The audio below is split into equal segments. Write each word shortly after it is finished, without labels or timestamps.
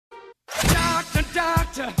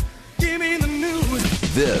doctor, give me the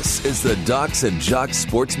news. This is the Docs and Jocks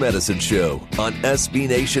Sports Medicine Show on SB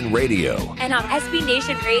Nation Radio. And on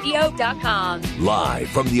SBNationRadio.com. Live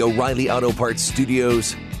from the O'Reilly Auto Parts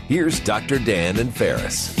Studios, here's Dr. Dan and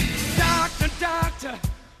Ferris. Doctor.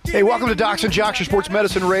 Hey, welcome to Docs and Jocks, your sports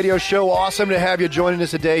medicine radio show. Awesome to have you joining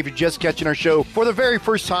us today. If you're just catching our show for the very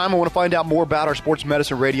first time and want to find out more about our sports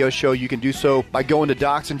medicine radio show, you can do so by going to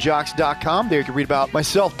docsandjocks.com. There you can read about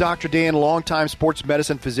myself, Dr. Dan, longtime sports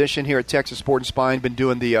medicine physician here at Texas Sport and Spine. Been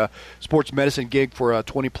doing the sports medicine gig for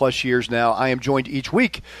 20-plus years now. I am joined each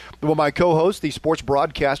week by my co-host, the sports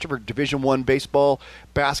broadcaster for Division I baseball,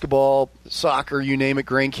 basketball, soccer, you name it,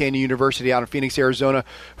 Grand Canyon University out in Phoenix, Arizona,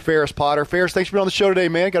 Ferris Potter. Ferris, thanks for being on the show today,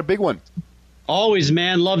 man. Got a big one. Always,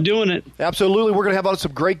 man. Love doing it. Absolutely. We're going to have on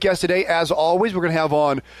some great guests today. As always, we're going to have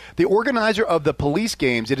on the organizer of the police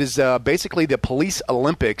games. It is basically the Police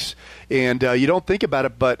Olympics, and you don't think about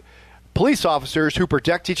it, but police officers who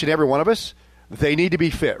protect each and every one of us, they need to be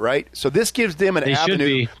fit, right? So this gives them an avenue.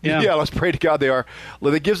 Should be. Yeah, let's pray to God they are.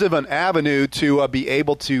 Well, it gives them an avenue to be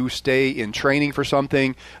able to stay in training for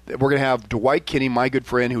something. We're going to have Dwight, Kinney, my good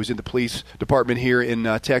friend, who was in the police department here in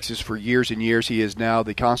Texas for years and years. He is now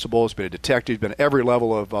the constable. He's been a detective. He's been at every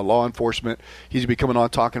level of law enforcement. He's going to be coming on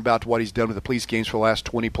talking about what he's done with the police games for the last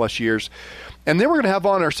 20-plus years. And then we're going to have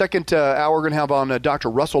on our second hour, we're going to have on Dr.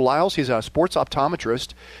 Russell Loyles. He's a sports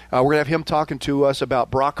optometrist. We're going to have him talking to us about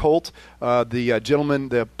Brock Holt, the gentleman,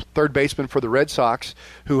 the third baseman for the Red Sox,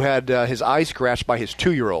 who had his eye scratched by his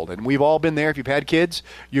 2-year-old. And we've all been there. If you've had kids,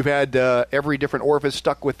 you've had every different orifice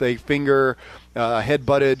stuck with a finger,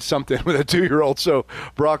 head-butted, something with a 2-year-old. So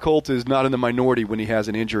Brock Holt is not in the minority when he has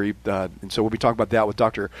an injury. And so we'll be talking about that with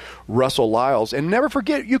Dr. Russell Loyles. And never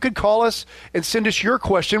forget, you could call us and send us your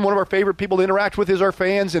question. One of our favorite people to interact with is our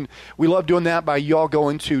fans, and we love doing that by y'all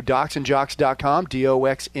going to docsandjocks.com,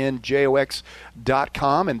 DOXNJOX.com,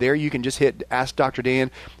 and there you can just hit Ask Dr.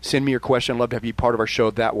 Dan, send me your question. I'd love to have you part of our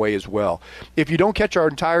show that way as well. If you don't catch our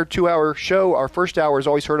entire 2-hour show, our first hour is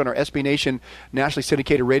always heard on our SB Nation nationally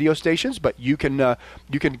syndicated radio stations, but you can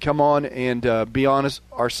come on and be on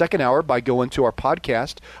our second hour by going to our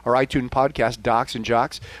podcast, our iTunes podcast, Docs and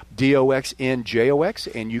Jocks,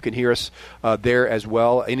 DOXNJOX, and you can hear us there as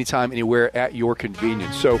well, anytime, anywhere, at your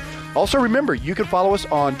convenience. So also remember, you can follow us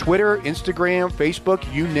on Twitter, Instagram,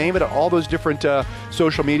 Facebook, you name it, all those different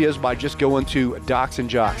social medias by just going to Docs and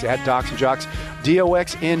Jocks, at Docs and Jocks,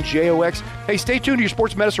 DOXNJOX. Hey, stay tuned to your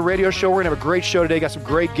sports medicine radio show. We're going to have a great show today. Got some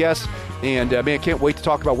great guests, and man, can't wait to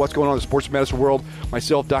talk about what's going on in the sports medicine world.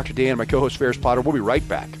 Myself, Dr. Dan, my co-host Ferris Potter. We'll be right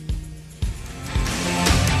back.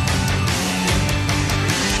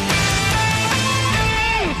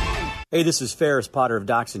 Hey, this is Ferris Potter of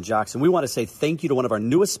Docs and Jocks, and we want to say thank you to one of our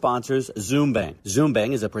newest sponsors, ZoomBang.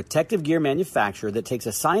 ZoomBang is a protective gear manufacturer that takes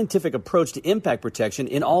a scientific approach to impact protection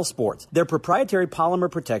in all sports. Their proprietary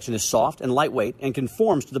polymer protection is soft and lightweight and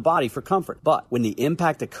conforms to the body for comfort. But when the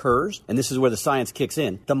impact occurs, and this is where the science kicks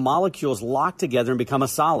in, the molecules lock together and become a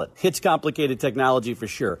solid. It's complicated technology for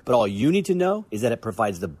sure, but all you need to know is that it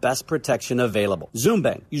provides the best protection available.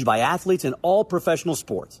 ZoomBang, used by athletes in all professional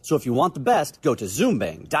sports. So if you want the best, go to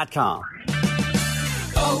ZoomBang.com.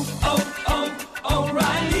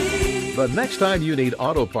 O'Reilly. The next time you need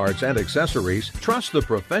auto parts and accessories, trust the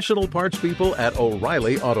professional parts people at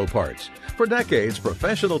O'Reilly Auto Parts. For decades,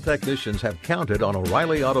 professional technicians have counted on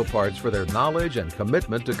O'Reilly Auto Parts for their knowledge and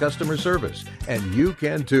commitment to customer service, and you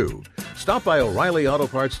can too. Stop by O'Reilly Auto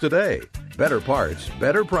Parts today. Better parts,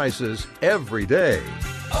 better prices, every day.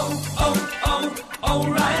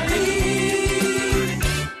 O'Reilly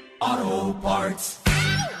Auto Parts.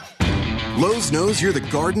 Lowe's knows you're the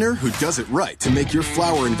gardener who does it right to make your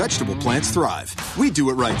flower and vegetable plants thrive. We do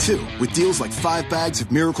it right, too, with deals like 5 bags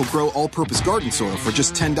of Miracle Grow all-purpose garden soil for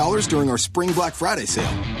just $10 during our Spring Black Friday sale.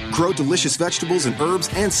 Grow delicious vegetables and herbs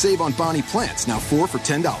and save on Bonnie plants, now 4 for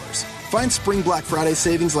 $10. Find Spring Black Friday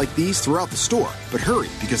savings like these throughout the store, but hurry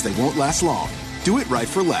because they won't last long. Do it right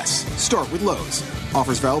for less. Start with Lowe's.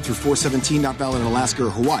 Offers valid through 4/17, not valid in Alaska or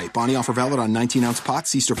Hawaii. Bonnie offer valid on 19-ounce pots.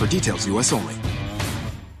 See store for details, U.S. only.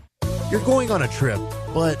 You're going on a trip,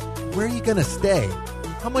 but where are you going to stay?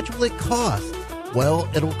 How much will it cost? Well,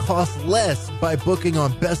 it'll cost less by booking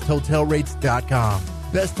on BestHotelRates.com.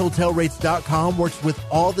 BestHotelRates.com works with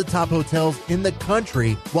all the top hotels in the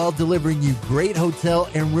country while delivering you great hotel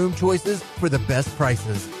and room choices for the best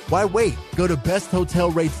prices. Why wait? Go to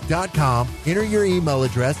BestHotelRates.com, enter your email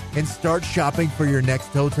address, and start shopping for your next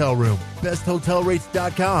hotel room.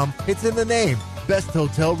 BestHotelRates.com, it's in the name.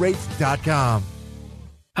 BestHotelRates.com.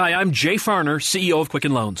 Hi, I'm Jay Farner, CEO of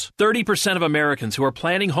Quicken Loans. 30% of Americans who are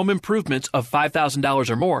planning home improvements of $5,000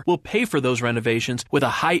 or more will pay for those renovations with a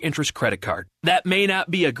high-interest credit card. That may not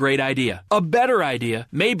be a great idea. A better idea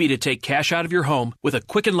may be to take cash out of your home with a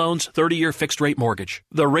Quicken Loans 30-year fixed-rate mortgage.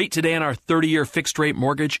 The rate today on our 30-year fixed-rate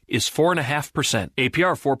mortgage is 4.5%,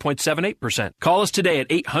 APR 4.78%. Call us today at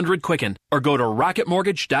 800-QUICKEN or go to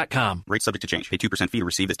rocketmortgage.com. Rate subject to change. Pay 2% fee to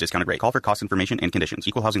receive this discounted rate. Call for cost information and conditions.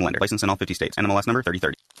 Equal housing lender. License in all 50 states. NMLS number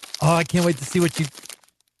 3030. Oh, I can't wait to see what you...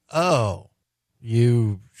 Oh,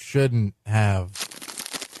 you shouldn't have.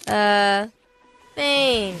 Thanks.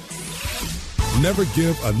 Never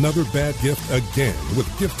give another bad gift again with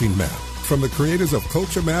Gifting Map. From the creators of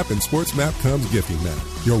Culture Map and Sports Map comes Gifting Map,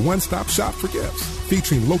 your one-stop shop for gifts,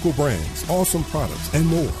 featuring local brands, awesome products, and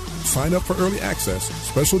more. Sign up for early access,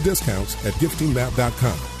 special discounts at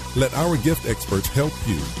giftingmap.com. Let our gift experts help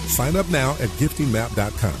you. Sign up now at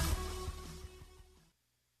giftingmap.com.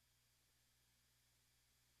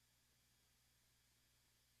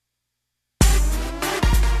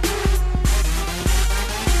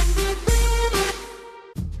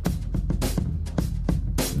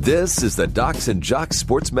 This is the Docs and Jocks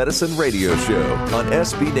Sports Medicine Radio Show on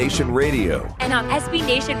SB Nation Radio. And on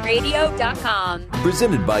SBNationRadio.com.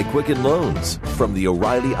 Presented by Quicken Loans. From the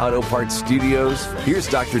O'Reilly Auto Parts Studios, here's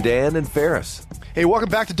Dr. Dan and Ferris. Hey, welcome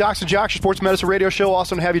back to Docs and Jocks, your Sports Medicine Radio Show.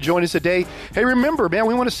 Awesome to have you join us today. Hey, remember, man,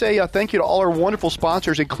 we want to say thank you to all our wonderful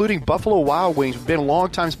sponsors, including Buffalo Wild Wings. We've been a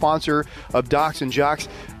longtime sponsor of Docs and Jocks.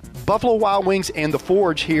 Buffalo Wild Wings and The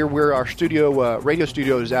Forge here, where our radio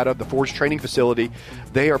studio is out of, the Forge training facility.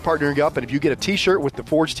 They are partnering up, and if you get a T-shirt with the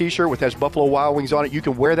Forge T-shirt which has Buffalo Wild Wings on it, you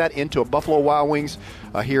can wear that into a Buffalo Wild Wings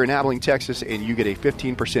here in Abilene, Texas, and you get a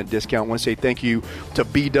 15% discount. I want to say thank you to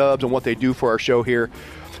B-Dubs and what they do for our show here.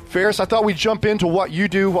 Ferris, I thought we'd jump into what you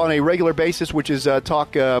do on a regular basis, which is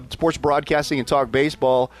talk sports broadcasting and talk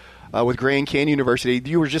baseball. With Grand Canyon University.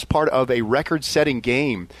 You were just part of a record-setting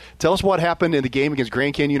game. Tell us what happened in the game against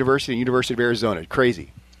Grand Canyon University and University of Arizona.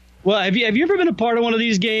 Crazy. Well, have you ever been a part of one of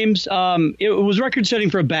these games? It was record-setting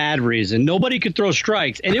for a bad reason. Nobody could throw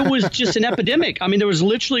strikes, and it was just an epidemic. I mean, there was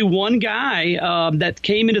literally one guy that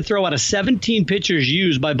came in to throw out of 17 pitchers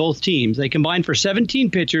used by both teams. They combined for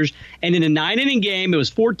 17 pitchers, and in a 9-inning game, it was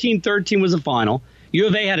 14-13 was the final. U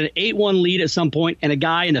of A had an 8-1 lead at some point, and a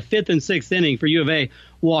guy in the 5th and 6th inning for U of A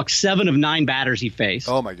walked 7 of 9 batters he faced.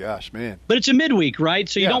 Oh, my gosh, man. But it's a midweek, right?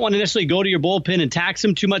 So you don't want to necessarily go to your bullpen and tax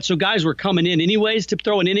them too much. So guys were coming in anyways to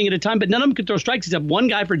throw an inning at a time, but none of them could throw strikes except one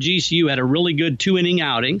guy for GCU had a really good 2-inning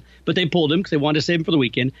outing, but they pulled him because they wanted to save him for the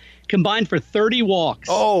weekend. Combined for 30 walks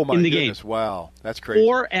in the game. Wow, that's crazy.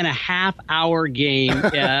 4.5-hour game.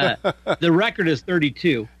 The record is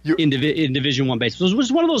 32 in Division I baseball. So it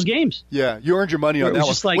was one of those games. Yeah, you earned your money on that one.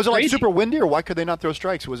 Was it like crazy. Super windy, or why could they not throw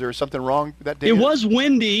strikes? Was there something wrong that day? It was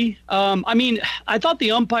windy. I mean, I thought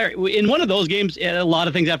the umpire in one of those games, a lot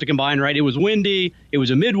of things have to combine, right? It was windy. It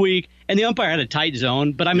was a midweek. And the umpire had a tight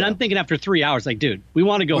zone. But, I mean, I'm thinking after 3 hours, like, dude, we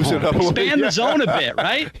want to go home. Expand the zone a bit,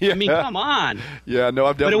 right? I mean, come on. Yeah, no,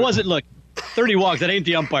 I've definitely. But it wasn't, look, 30 walks, that ain't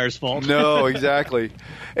the umpire's fault. No, exactly.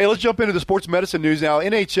 Hey, let's jump into the sports medicine news now.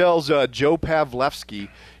 NHL's Joe Pavlevsky,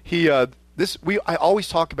 I always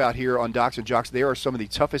talk about here on Docs and Jocks, they are some of the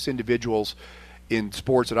toughest individuals in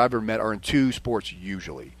sports that I've ever met, are in two sports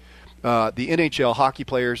usually. The NHL hockey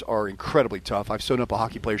players are incredibly tough. I've sewn up a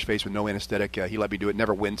hockey player's face with no anesthetic. He let me do it,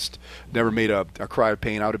 never winced, never made a cry of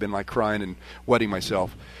pain. I would have been like crying and wetting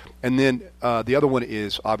myself. And then the other one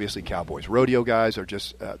is obviously cowboys. Rodeo guys are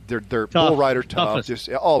just they're bull rider tough. Just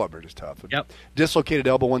all of them are just tough. Yep. Dislocated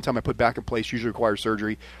elbow one time I put back in place, usually requires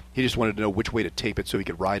surgery. He just wanted to know which way to tape it so he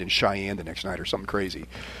could ride in Cheyenne the next night or something crazy.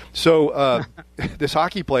 So this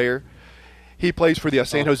hockey player, he plays for the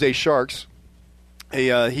San Jose Sharks.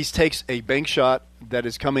 He takes a bank shot that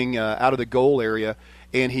is coming out of the goal area,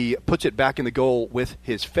 and he puts it back in the goal with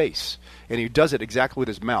his face. And he does it exactly with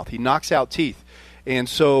his mouth. He knocks out teeth. And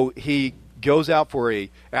so he goes out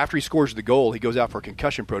after he scores the goal, he goes out for a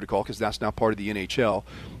concussion protocol because that's now part of the NHL.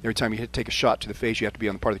 Every time you take a shot to the face, you have to be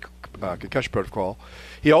on the part of the concussion protocol.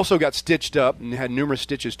 He also got stitched up and had numerous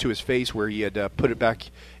stitches to his face where he had put it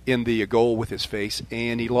back in the goal with his face,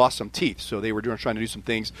 and he lost some teeth. So they were trying to do some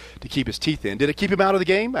things to keep his teeth in. Did it keep him out of the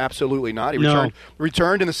game? Absolutely not. He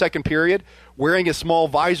returned in the second period wearing a small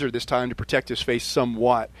visor this time to protect his face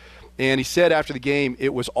somewhat. And he said after the game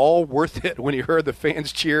it was all worth it when he heard the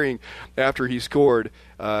fans cheering after he scored.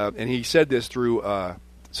 And he said this through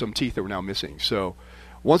some teeth that were now missing. So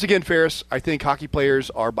once again, Ferris, I think hockey players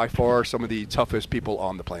are by far some of the toughest people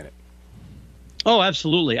on the planet. Oh,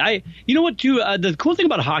 absolutely. You know what, too? The cool thing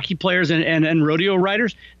about hockey players and rodeo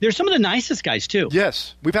riders, they're some of the nicest guys, too.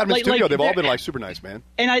 Yes. We've had them in studio. They've all been, super nice, man.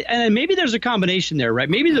 And maybe there's a combination there, right?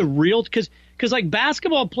 Maybe the real – because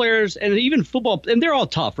basketball players and even football – and they're all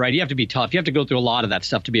tough, right? You have to be tough. You have to go through a lot of that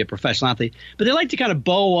stuff to be a professional athlete. But they like to kind of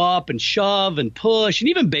bow up and shove and push. And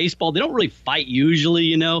even baseball, they don't really fight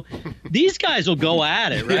usually, These guys will go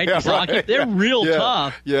at it, right? Hockey, they're real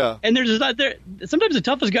tough. Yeah. And sometimes the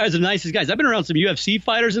toughest guys are the nicest guys. I've been around some UFC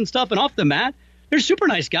fighters and stuff, and off the mat, they're super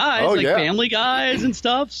nice guys, family guys and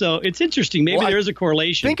stuff. So it's interesting. Maybe there is a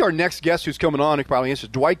correlation. I think our next guest who's coming on, who probably answers,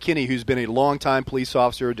 Dwight Kinney, who's been a long-time police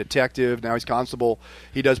officer, detective. Now he's constable.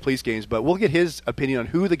 He does police games. But we'll get his opinion on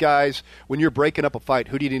who the guys, when you're breaking up a fight,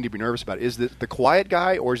 who do you need to be nervous about? Is it the quiet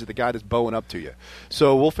guy, or is it the guy that's bowing up to you?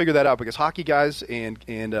 So we'll figure that out, because hockey guys and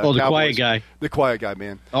the Cowboys, quiet guy. The quiet guy,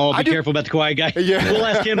 man. Oh, be careful about the quiet guy. Yeah. We'll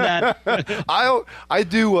ask him that. I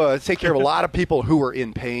do take care of a lot of people who are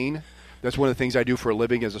in pain. That's one of the things I do for a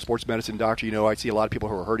living as a sports medicine doctor. I see a lot of people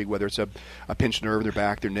who are hurting, whether it's a pinched nerve in their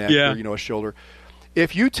back, their neck, or, a shoulder.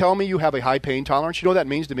 If you tell me you have a high pain tolerance, you know what that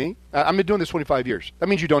means to me? I've been doing this 25 years. That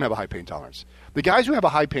means you don't have a high pain tolerance. The guys who have a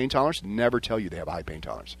high pain tolerance never tell you they have a high pain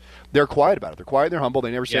tolerance. They're quiet about it. They're quiet, they're humble,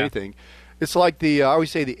 they never say anything. It's like I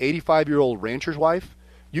always say, the 85-year-old rancher's wife.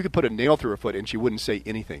 You could put a nail through her foot and she wouldn't say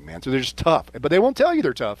anything, man. So they're just tough. But they won't tell you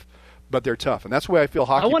they're tough. But they're tough, and that's the way I feel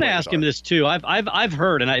hockey. I want to ask him this too. I've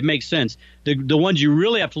heard, and it makes sense. The ones you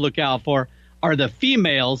really have to look out for are the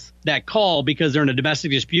females that call because they're in a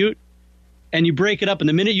domestic dispute, and you break it up. And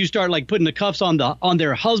the minute you start putting the cuffs on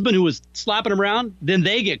their husband who was slapping them around, then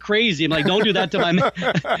they get crazy. I'm like, don't do that to my man.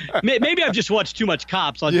 Maybe I've just watched too much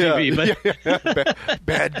Cops on TV. But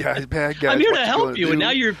bad guys. I'm here to help you, and now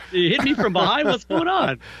you're hitting me from behind. What's going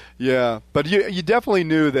on? Yeah, but you definitely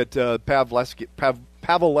knew that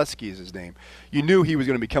Pavelski is his name. You knew he was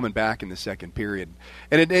going to be coming back in the second period.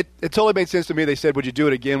 And it totally made sense to me. They said, would you do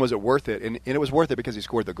it again? Was it worth it? And it was worth it because he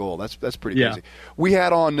scored the goal. That's pretty crazy. We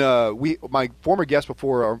had on my former guest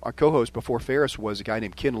before, our co-host before Ferris, was a guy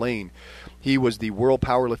named Ken Lane. He was the world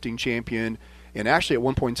powerlifting champion, and actually at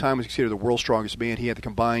one point in time was considered the world's strongest man. He had the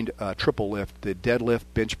combined triple lift, the deadlift,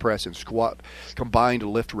 bench press, and squat combined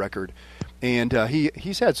lift record. And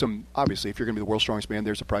he's had some, obviously, if you're going to be the world's strongest man,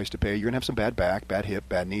 there's a price to pay. You're going to have some bad back, bad hip,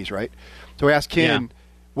 bad knees, right? So I asked Ken,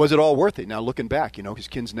 was it all worth it? Now, looking back, because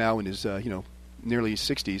Ken's now in his, nearly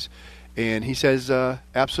 60s. And he says,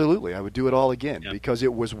 absolutely, I would do it all again because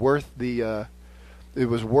it was worth it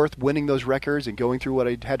was worth winning those records and going through what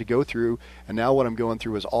I had to go through. And now what I'm going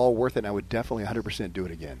through is all worth it, and I would definitely 100% do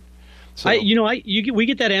it again. So, we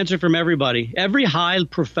get that answer from everybody. Every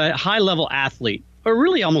high-level athlete, or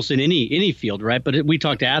really almost in any field, right? But we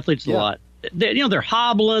talk to athletes a lot. They're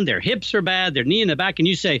hobbling, their hips are bad, their knee in the back, and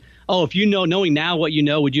you say, "Oh, if knowing now what you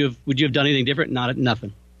know, would you have done anything different?"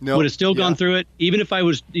 Nothing. No, would have still gone through it, even if I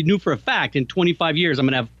knew for a fact in 25 years I'm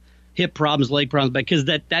going to have hip problems, leg problems, because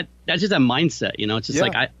that's just that mindset. It's just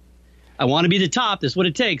like I want to be the top. This is what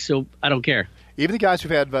it takes, so I don't care. Even the guys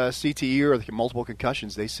who've had CTE or multiple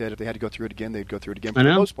concussions, they said if they had to go through it again, they'd go through it again for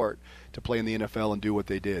the most part to play in the NFL and do what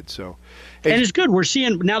they did. So, and it's good. We're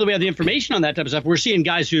seeing, now that we have the information on that type of stuff, we're seeing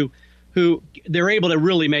guys who they're able to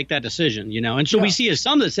really make that decision, And so we see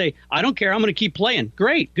some that say, I don't care, I'm going to keep playing.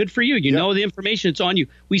 Great, good for you. You know the information, it's on you.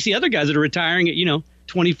 We see other guys that are retiring at,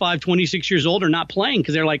 25, 26 years old are not playing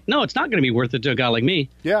because they're like, no, it's not going to be worth it to a guy like me.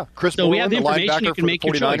 Yeah, Chris so Moreland, we have the information, you can make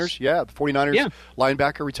your choice. Yeah, the 49ers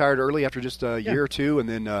linebacker retired early after just a year or two. And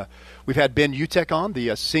then we've had Ben Utek on,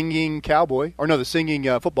 the singing cowboy, or no, the singing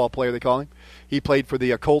football player they call him. He played for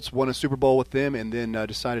the Colts, won a Super Bowl with them, and then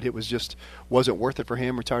decided it wasn't worth it for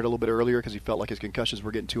him. Retired a little bit earlier because he felt like his concussions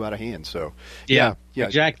were getting too out of hand. So yeah,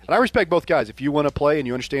 exactly. And I respect both guys. If you want to play and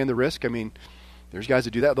you understand the risk, I mean, there's guys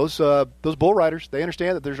that do that. Those bull riders, they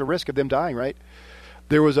understand that there's a risk of them dying, right?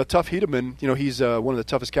 There was a Tough Hedeman. He's one of the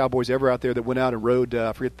toughest cowboys ever out there that went out and rode.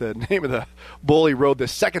 I forget the name of the bull he rode the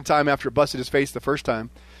second time after it busted his face the first time.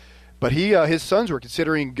 But his sons were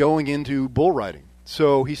considering going into bull riding.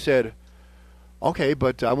 So he said, okay,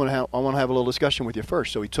 but I want to have a little discussion with you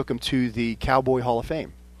first. So he took him to the Cowboy Hall of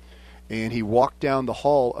Fame, and he walked down the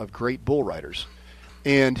hall of great bull riders.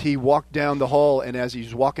 And he walked down the hall, and as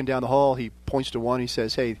he's walking down the hall, he points to one. He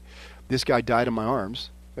says, hey, this guy died in my arms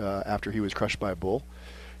after he was crushed by a bull.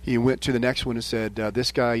 He went to the next one and said,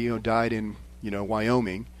 this guy, died in,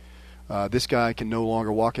 Wyoming. This guy can no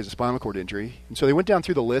longer walk, has a spinal cord injury. And so they went down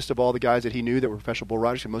through the list of all the guys that he knew that were professional bull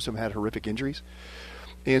riders, and most of them had horrific injuries.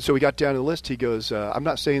 And so we got down to the list. He goes, I'm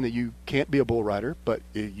not saying that you can't be a bull rider, but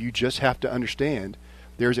you just have to understand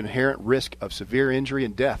there's an inherent risk of severe injury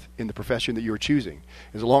and death in the profession that you are choosing.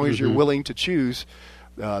 As long as you're willing to choose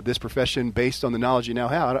this profession based on the knowledge you now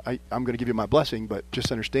have. I'm going to give you my blessing, but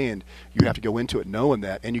just understand you have to go into it knowing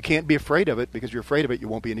that. And you can't be afraid of it, because if you're afraid of it, you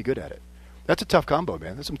won't be any good at it. That's a tough combo,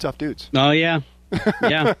 man. That's some tough dudes. Oh, yeah.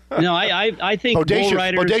 Yeah. No, I think bull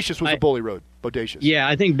riders. Bodacious was the bully road. Bodacious. Yeah,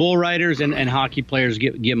 I think bull riders and hockey players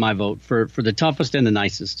get my vote for the toughest and the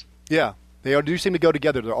nicest. Yeah, they do seem to go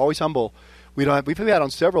together. They're always humble. We've had on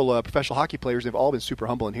several professional hockey players. They've all been super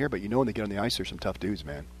humble in here, but when they get on the ice, they're some tough dudes,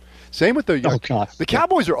 man. Same with the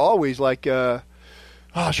Cowboys are always like. I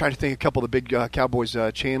was trying to think. A couple of the big Cowboys.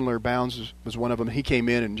 Chandler Bounds was one of them. He came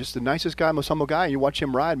in and just the nicest guy, most humble guy. You watch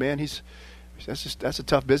him ride, man. That's a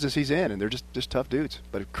tough business he's in, and they're just tough dudes.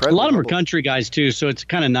 But a lot of them are country guys too, so it's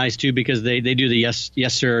kind of nice too, because they do the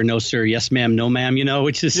yes sir, no sir, yes ma'am, no ma'am.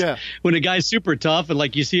 Which is when a guy's super tough and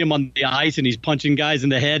like you see him on the ice and he's punching guys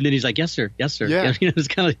in the head, and then he's like yes sir, yes sir. Yeah. It's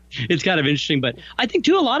kind of interesting. But I think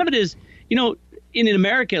too a lot of it is in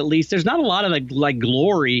America at least, there's not a lot of like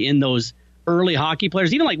glory in those early hockey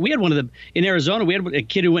players. Even like we had one of them in Arizona. We had a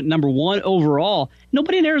kid who went number 1 overall.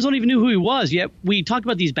 Nobody in Arizona even knew who he was. Yet we talked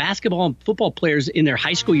about these basketball and football players in their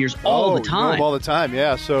high school years all the time. All the time,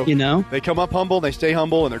 yeah. So they come up humble, they stay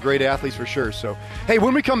humble, and they're great athletes for sure. So hey,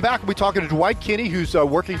 when we come back, we'll be talking to Dwight Kinney, who's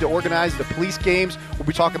working to organize the police games. We'll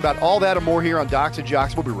be talking about all that and more here on Docs and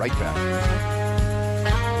Jocks. We'll be right back.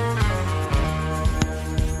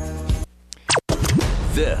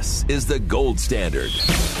 This is the gold standard.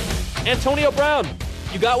 Antonio Brown,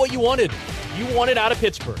 you got what you wanted. You wanted out of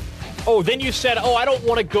Pittsburgh. Oh, then you said, I don't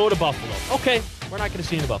want to go to Buffalo. Okay, we're not going to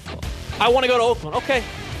see you in Buffalo. I want to go to Oakland. Okay,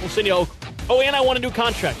 we'll send you to Oakland. Oh, and I want a new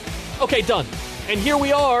contract. Okay, done. And here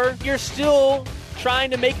we are. You're still trying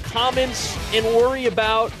to make comments and worry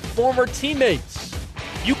about former teammates.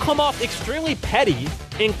 You come off extremely petty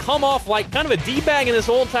and come off like kind of a D-bag in this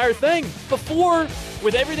whole entire thing. Before,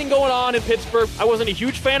 with everything going on in Pittsburgh, I wasn't a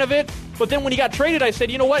huge fan of it. But then when he got traded, I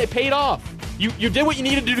said, you know what? It paid off. You did what you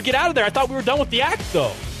needed to do to get out of there. I thought we were done with the act,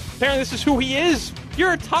 though. Apparently this is who he is.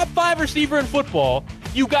 You're a top 5 receiver in football.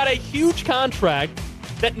 You got a huge contract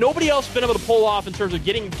that nobody else has been able to pull off in terms of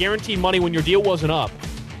getting guaranteed money when your deal wasn't up.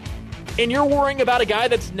 And you're worrying about a guy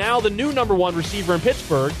that's now the new number 1 receiver in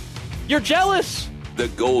Pittsburgh. You're jealous. The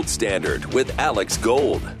Gold Standard with Alex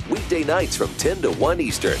Gold. Weekday nights from 10 to 1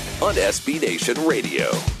 Eastern on SB Nation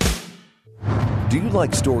Radio. Do you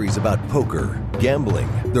like stories about poker, gambling,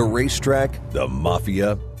 the racetrack, the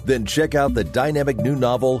mafia? Then check out the dynamic new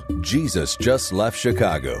novel, Jesus Just Left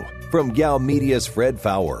Chicago, from Gow Media's Fred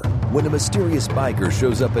Fowler. When a mysterious biker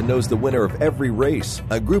shows up and knows the winner of every race,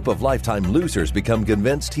 a group of lifetime losers become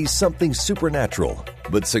convinced he's something supernatural.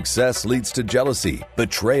 But success leads to jealousy,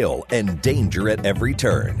 betrayal, and danger at every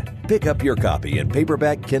turn. Pick up your copy in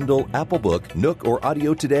paperback, Kindle, Apple Book, Nook, or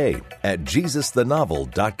audio today at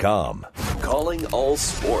JesusTheNovel.com. Calling all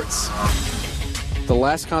sports. The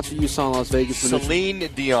last concert you saw in Las Vegas? Celine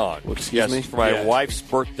Dion. Excuse me? For my wife's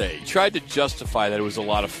birthday. He tried to justify that it was a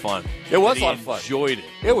lot of fun. It was a lot of fun. Enjoyed it.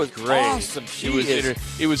 It was great. Awesome.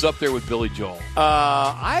 It was up there with Billy Joel.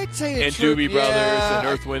 I'd say and Doobie Brothers and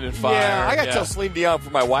Earth, Wind, and Fire. Yeah, I got to tell Celine Dion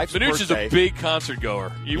for my wife's birthday. Manucci's a big concert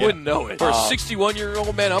goer. You wouldn't know it. For a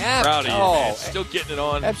 61-year-old man, I'm proud of you, man. Still getting it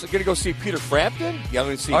on. I'm going to go see Peter Frampton.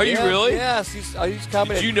 Are you really? Yes. He's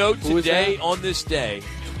coming. Did you know today, on this day,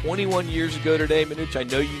 21 years ago today, Manucci, I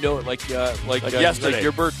know you know it like yesterday. Like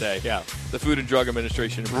your birthday. Yeah. The Food and Drug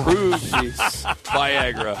Administration approved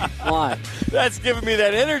Viagra. Why? That's giving me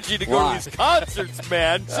that energy to go to these concerts,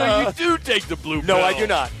 man. So you do take the blue pill. No, I do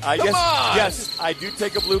not. Come on. Yes, I do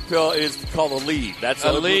take a blue pill. It is called Aleve. That's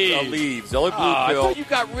Aleve. The only blue pill. I thought you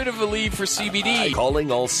got rid of Aleve for CBD.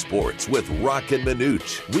 Calling all sports with Rock and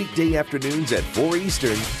Manucci. Weekday afternoons at 4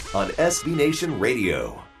 Eastern on SB Nation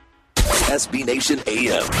Radio. SB Nation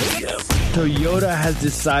AM. Toyota has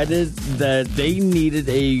decided that they needed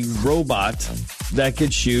a robot that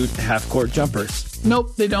could shoot half-court jumpers.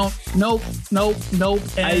 Nope, they don't. Nope,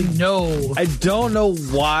 and no. I don't know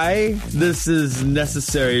why this is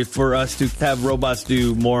necessary for us to have robots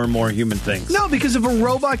do more and more human things. No, because if a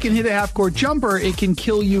robot can hit a half-court jumper, it can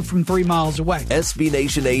kill you from 3 miles away. SB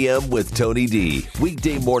Nation AM with Tony D.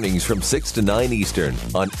 Weekday mornings from 6 to 9 Eastern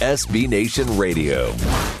on SB Nation Radio.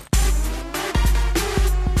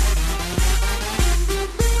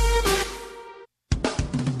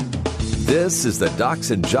 This is the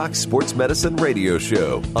Docs and Jocks Sports Medicine Radio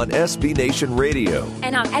Show on SB Nation Radio.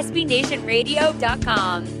 And on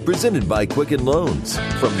SBNationRadio.com. Presented by Quicken Loans.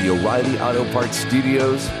 From the O'Reilly Auto Parts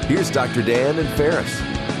Studios, here's Dr. Dan and Ferris.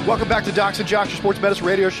 Welcome back to Docs and Jocks, your Sports Medicine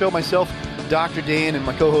Radio Show. Myself, Dr. Dan, and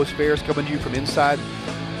my co-host Ferris coming to you from inside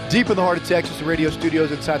Deep in the heart of Texas, the radio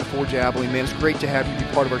studios inside the Forge Abilene. Man, it's great to have you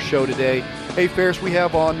be part of our show today. Hey, Ferris, we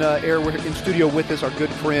have on air, we're in studio with us, our good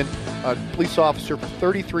friend, police officer for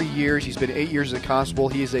 33 years. He's been 8 years as a constable.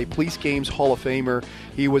 He is a Police Games Hall of Famer.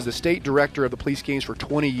 He was the state director of the Police Games for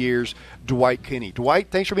 20 years, Dwight Kinney.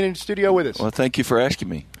 Dwight, thanks for being in the studio with us. Well, thank you for asking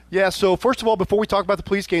me. Yeah, so first of all, before we talk about the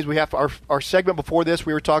police games, we have our segment before this.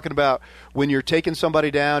 We were talking about when you're taking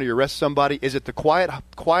somebody down or you arrest somebody, is it the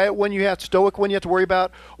quiet one you have, stoic one you have to worry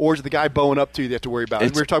about, or is it the guy bowing up to you that you have to worry about? We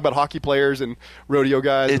were talking about hockey players and rodeo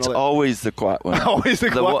guys. It's always the quiet one. Always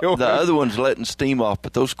the quiet one. The other one's letting steam off,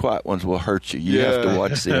 but those quiet ones will hurt you. You have to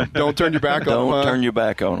watch them. Don't turn your back on them. Don't turn your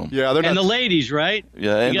back on them. Yeah, and the ladies, right?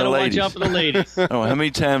 Yeah, and you the ladies. You got to watch out for the ladies. I don't know how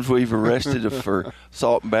many times we've arrested her for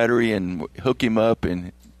assault and battery and hook him up,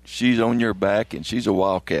 and she's on your back, and she's a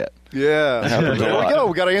wildcat. Yeah. There we go.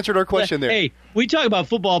 We got to answer our question there. Hey, we talk about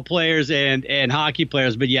football players and hockey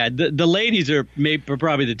players, but yeah, the ladies are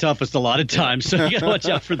probably the toughest a lot of times, so you got to watch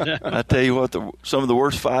out for them. I tell you what, some of the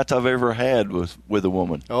worst fights I've ever had was with a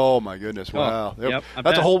woman. Oh, my goodness. Wow. Yep,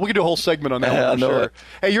 That's we could do a whole segment on that one, I'm sure.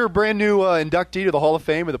 Hey, you're a brand new inductee to the Hall of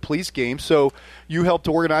Fame of the Police Games, so you helped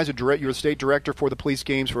to organize and direct. You're the state director for the Police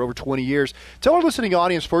Games for over 20 years. Tell our listening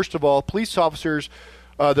audience, first of all, police officers,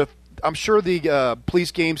 I'm sure the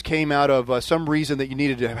police games came out of some reason that you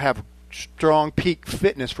needed to have strong peak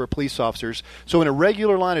fitness for police officers. So in a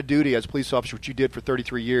regular line of duty as a police officer, which you did for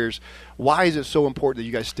 33 years, why is it so important that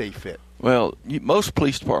you guys stay fit? Well, most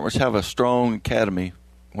police departments have a strong academy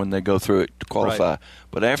when they go through it to qualify. Right.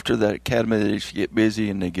 But after that academy, they just get busy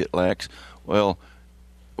and they get lax. Well,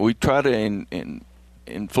 we try to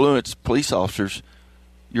influence police officers.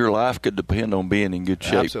 Your life could depend on being in good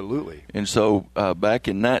shape. Absolutely. And so back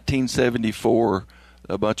in 1974,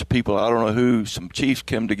 a bunch of people, I don't know who, some chiefs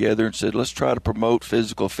came together and said, let's try to promote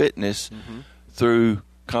physical fitness through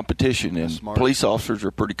competition. And police officers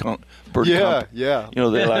are pretty yeah. You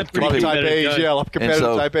know, they like type A's. Yeah, a lot of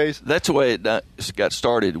competitive type A's. That's the way it got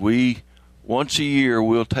started. Once a year,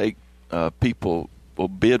 we'll take people, will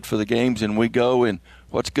bid for the games, and we go. And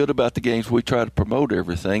what's good about the games, we try to promote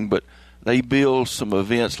everything, but they build some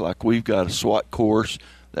events, like we've got a SWAT course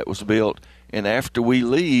that was built, and after we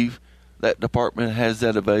leave, that department has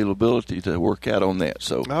that availability to work out on that.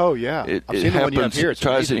 So it happens,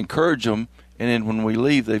 tries to encourage them, and then when we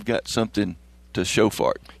leave, they've got something to show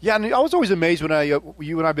for it. Yeah, and I was always amazed when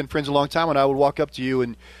you and I have been friends a long time, when I would walk up to you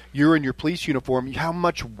and you're in your police uniform, how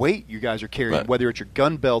much weight you guys are carrying, right, whether it's your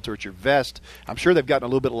gun belt or it's your vest. I'm sure they've gotten a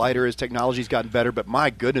little bit lighter as technology's gotten better, but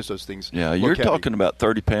my goodness, those things you're talking about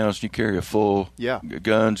 30 pounds. You carry a full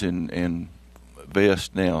guns and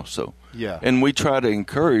vest now. So and we try to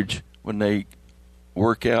encourage when they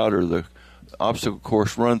work out or the obstacle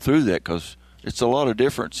course, run through that, because it's a lot of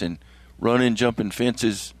difference in running, jumping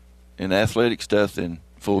fences, and athletic stuff in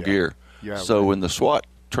full gear. Yeah, so when the SWAT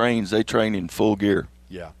trains, they train in full gear.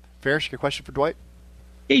 Yeah. Ferris, you got a question for Dwight?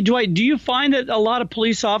 Hey, Dwight, do you find that a lot of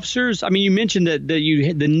police officers, I mean, you mentioned that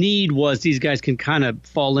the need was these guys can kind of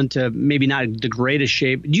fall into maybe not the greatest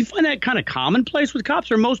shape. Do you find that kind of commonplace with cops,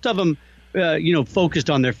 or most of them, focused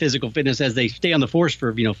on their physical fitness as they stay on the force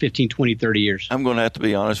for, 15, 20, 30 years? I'm going to have to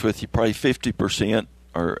be honest with you. Probably 50%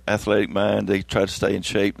 are athletic mind. They try to stay in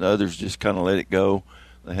shape, and others just kind of let it go.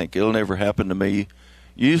 They think it'll never happen to me.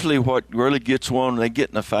 Usually what really gets one, they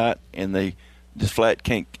get in a fight and they just flat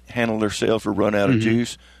can't handle themselves or run out of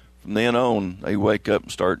juice. From then on, they wake up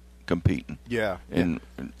and start competing. Yeah. And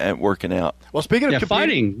working out. Well, speaking of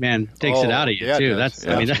fighting, man, takes it out of you, too. That's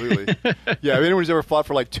absolutely. Yeah, if anyone's ever fought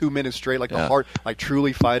for like 2 minutes straight, like the heart, like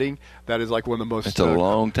truly fighting, that is like one of the most a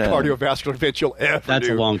long time cardiovascular events you'll ever do. That's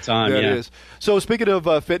a long time, That is. So speaking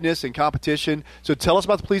of fitness and competition, so tell us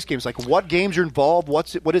about the police games. Like what games are involved?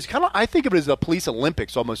 What is kind of, I think of it as the police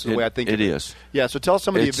Olympics almost is the way I think of it. It is. Yeah, so tell us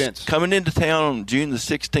some of the events. Coming into town on June the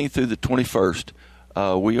 16th through the 21st.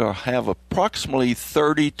 We have approximately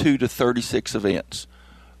 32 to 36 events,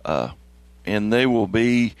 and they will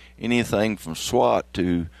be anything from SWAT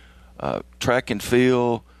to track and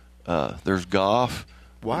field. There's golf.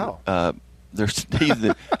 Wow. There's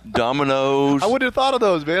even dominoes. I wouldn't have thought of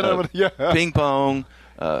those, man. Ping pong,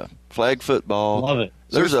 flag football. Love it.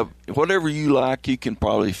 There's whatever you like, you can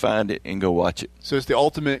probably find it and go watch it. So it's the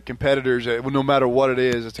ultimate competitors. No matter what it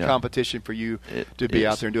is, it's a competition for you to be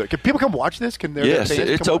out there and do it. Can people come watch this? Yes,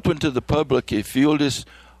 it's open to the public. If you'll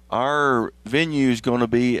our venue is going to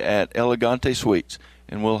be at Elegante Suites,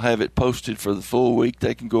 and we'll have it posted for the full week.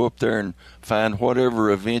 They can go up there and find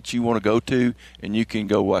whatever event you want to go to, and you can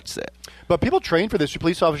go watch that. But people train for this. Your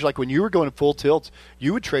police officers, like when you were going to full tilts,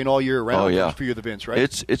 you would train all year round for your events,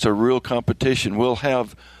 right? It's a real competition. We'll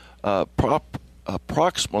have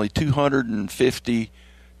approximately 250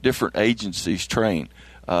 different agencies train.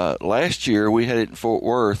 Last year we had it in Fort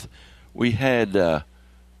Worth. We had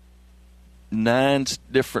 9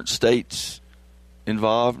 different states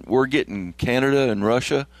involved. We're getting Canada and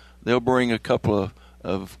Russia. They'll bring a couple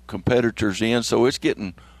of competitors in, so it's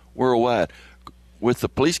getting worldwide. With the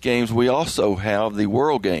police games, we also have the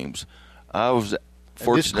World Games. I was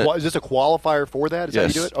fortunate. Is this a qualifier for that? Is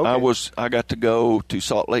yes, that how you do it? Okay. I got to go to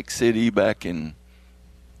Salt Lake City back in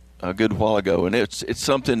a good while ago, and it's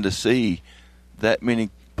something to see that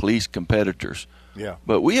many police competitors. Yeah.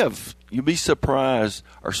 But you'd be surprised,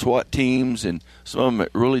 our SWAT teams and some of them that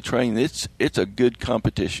really train, it's a good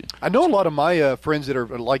competition. I know a lot of my friends that are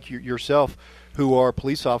like yourself who are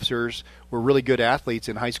police officers were really good athletes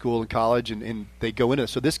in high school and college, and they go into it.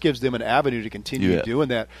 So this gives them an avenue to continue doing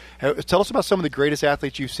that. Tell us about some of the greatest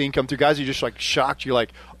athletes you've seen come through. Guys are just like shocked. You're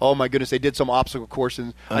like, oh, my goodness, they did some obstacle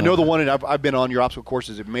courses. I know the one that I've been on your obstacle course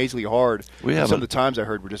is amazingly hard. Some of the times I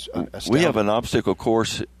heard were just astounding. We have an obstacle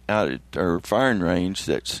course out at our firing range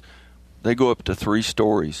they go up to 3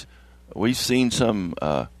 stories. We've seen some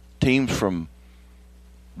teams from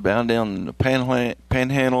down the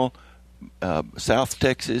Panhandle, South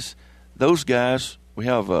Texas. Those guys, we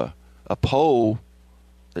have a pole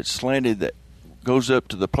that's slanted that goes up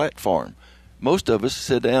to the platform. Most of us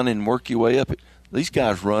sit down and work your way up it. These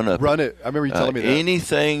guys run up it. I remember you telling me that.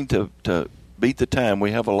 Anything to beat the time.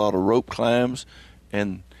 We have a lot of rope climbs,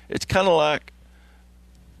 and it's kind of like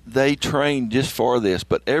they train just for this.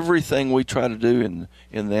 But everything we try to do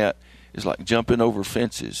in that is like jumping over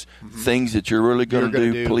fences, things that you're really going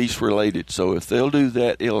to do police-related. So if they'll do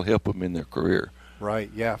that, it'll help them in their career.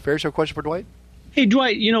 Right, yeah. Fair question for Dwight? Hey,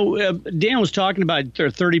 Dwight, Dan was talking about their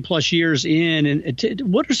 30-plus years in, and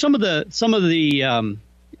what are some of the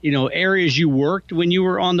areas you worked when you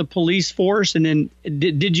were on the police force? And then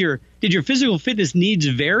did your physical fitness needs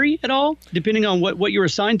vary at all, depending on what you were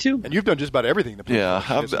assigned to? And you've done just about everything.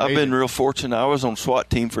 I've been real fortunate. I was on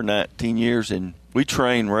SWAT team for 19 years, and we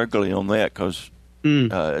train regularly on that because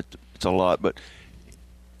it's a lot. But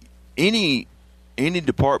any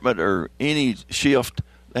department or any shift,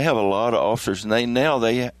 they have a lot of officers, and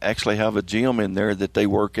they actually have a gym in there that they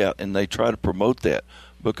work out, and they try to promote that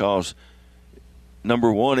because,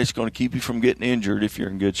 number one, it's going to keep you from getting injured if you're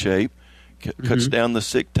in good shape, cuts down the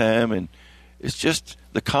sick time, and it's just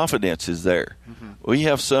the confidence is there. We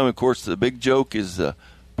have some, of course, the big joke is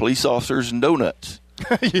police officers and donuts.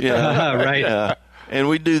 Right. And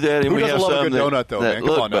we do that, and Who we have love some a good donut, though, man?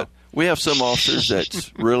 Come on now. We have some officers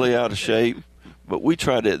that's really out of shape, but we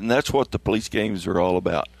try to, and that's what the police games are all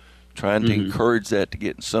about, trying to encourage that to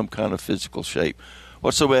get in some kind of physical shape.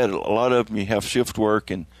 What's so bad? A lot of them, you have shift work,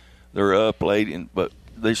 and they're up late, but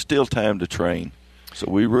there's still time to train. So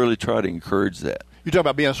we really try to encourage that. You talk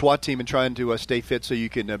about being on a SWAT team and trying to stay fit so you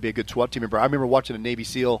can be a good SWAT team member. I remember watching a Navy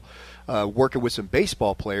SEAL working with some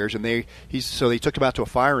baseball players, and they took him out to a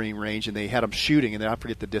firing range, and they had him shooting, and then I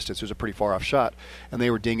forget the distance. It was a pretty far off shot, and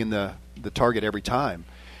they were dinging the target every time.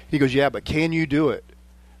 He goes, yeah, but can you do it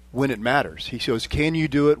when it matters? He goes, can you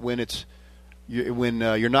do it when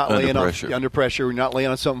you're not laying under pressure, you're not laying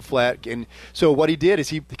on something flat? And so what he did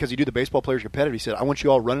is because he do the baseball players competitive, he said, I want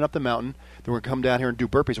you all running up the mountain. Then we're going to come down here and do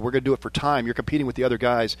burpees. We're going to do it for time. You're competing with the other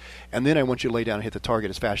guys. And then I want you to lay down and hit the target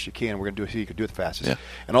as fast as you can. We're going to do it so you can do it the fastest. Yeah.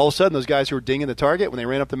 And all of a sudden, those guys who were dinging the target, when they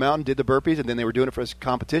ran up the mountain, did the burpees, and then they were doing it for this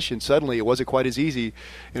competition, suddenly it wasn't quite as easy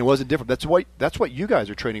and it wasn't different. That's what you guys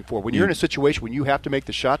are training for. When you're in a situation when you have to make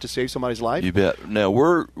the shot to save somebody's life. You bet. Now,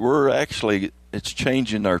 we're actually, it's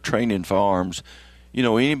changing our training for arms.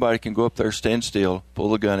 Anybody can go up there, stand still,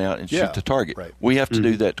 pull the gun out, and shoot the target. Right. We have to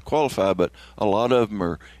do that to qualify, but a lot of them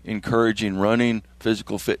are encouraging running,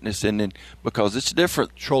 physical fitness, and then because it's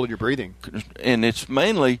different. Controlling your breathing. And it's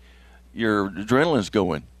mainly your adrenaline's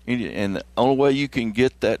going. And the only way you can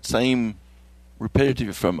get that same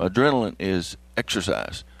repetitive from adrenaline is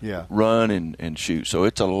exercise. Yeah. Run and shoot. So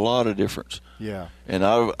it's a lot of difference. Yeah. And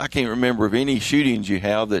I can't remember of any shootings you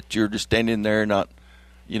have that you're just standing there not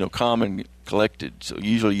calm and collected. So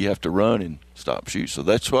usually you have to run and stop shoot. So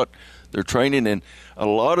that's what they're training. And a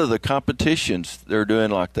lot of the competitions they're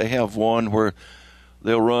doing, like they have one where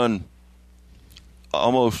they'll run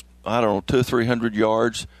almost, 200 or 300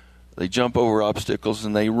 yards. They jump over obstacles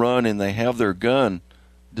and they run and they have their gun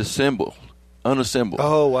unassembled.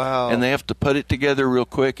 Oh, wow. And they have to put it together real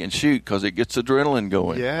quick and shoot because it gets adrenaline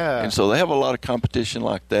going. Yeah. And so they have a lot of competition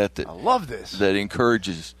like that. I love this. That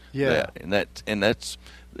encourages that. And that's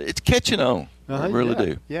it's catching on. I really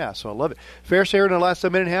do. Yeah, so I love it. Fair, Sarah, in the last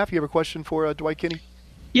minute and a half, you have a question for Dwight Kinney?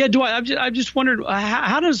 Yeah, Dwight, I've just wondered,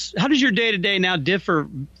 how does your day-to-day now differ,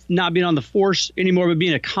 not being on the force anymore, but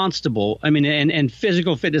being a constable? I mean, and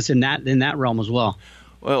physical fitness in that realm as well.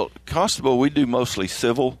 Well, constable, we do mostly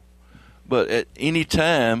civil, but at any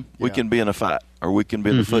time we can be in a fight or we can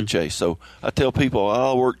be in a foot chase. So I tell people,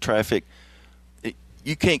 I'll work traffic.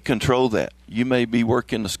 You can't control that. You may be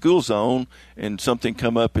working the school zone and something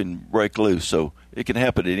come up and break loose. So it can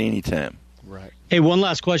happen at any time. Right. Hey, one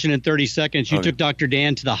last question in 30 seconds. You took Dr.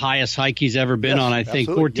 Dan to the highest hike he's ever been on, I think,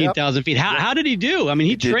 14,000 feet. How did he do? I mean,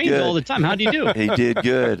 he trains all the time. How did he do? He did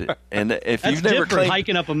good. And if you've never climbed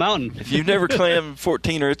hiking up a mountain. If you've never climbed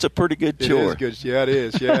 14er, it's a pretty good chore. It is good. Yeah, it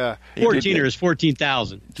is. Yeah. 14er is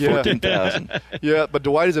 14,000. Yeah. 14,000. Yeah, but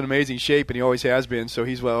Dwight is in amazing shape, and he always has been. So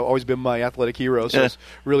he's always been my athletic hero. So it's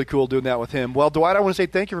really cool doing that with him. Well, Dwight, I want to say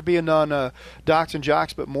thank you for being on Docs and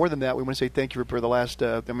Jocks, but more than that, we want to say thank you for the last,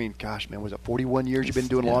 was it 41 years you've been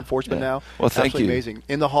doing law enforcement now? Well, thank Absolutely you. Amazing.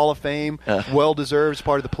 In the Hall of Fame, well-deserved as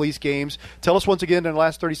part of the police games. Tell us once again in the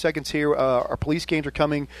last 30 seconds here, our police games are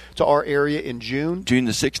coming to our area in June. June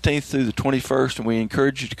the 16th through the 21st, and we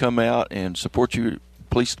encourage you to come out and support your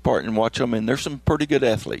police department and watch them, and there's some pretty good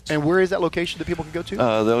athletes. And where is that location that people can go to?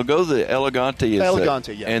 They'll go to the Elegante.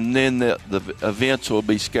 Yeah. And then the events will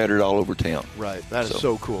be scattered all over town. Right. That is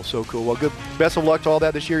so cool. So cool. Well, good. Best of luck to all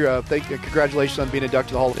that this year. Congratulations on being inducted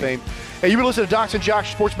to the Hall of Fame. Hey, you've been listening to Docs and Jocks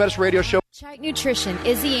Sports Medicine Radio Show. Chike Nutrition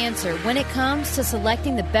is the answer when it comes to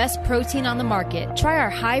selecting the best protein on the market. Try our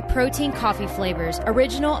high-protein coffee flavors,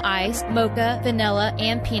 original ice, mocha, vanilla,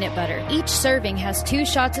 and peanut butter. Each serving has 2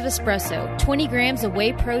 shots of espresso, 20 grams of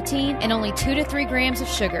whey protein, and only 2 to 3 grams of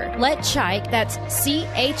sugar. Let Chike, that's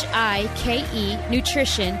CHIKE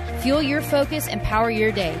Nutrition, fuel your focus and power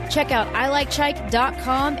your day. Check out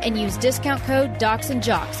ilikechike.com and use discount code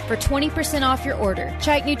DocsandJocks for 20% off your order.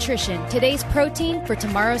 Chike Nutrition, today's protein for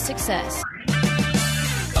tomorrow's success.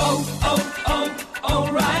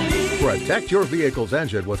 O'Reilly. Protect your vehicle's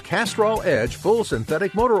engine with Castrol Edge Full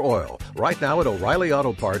Synthetic Motor Oil. Right now at O'Reilly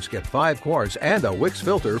Auto Parts, get 5 quarts and a Wix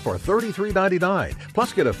filter for $33.99.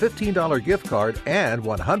 Plus get a $15 gift card and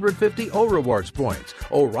 150 O-Rewards points.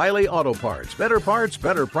 O'Reilly Auto Parts. Better parts,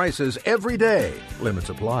 better prices every day. Limits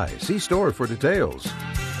apply. See store for details.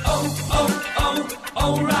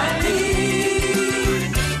 O'Reilly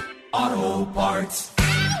Auto Parts.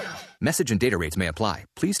 Message and data rates may apply.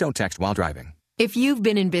 Please don't text while driving. If you've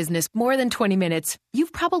been in business more than 20 minutes,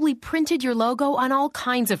 you've probably printed your logo on all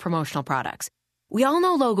kinds of promotional products. We all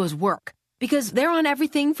know logos work because they're on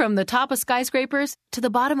everything from the top of skyscrapers to the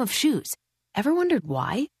bottom of shoes. Ever wondered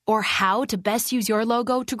why or how to best use your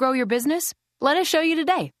logo to grow your business? Let us show you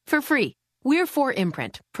today for free. We're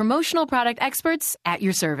 4imprint, promotional product experts at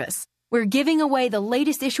your service. We're giving away the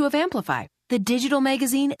latest issue of Amplify, the digital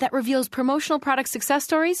magazine that reveals promotional product success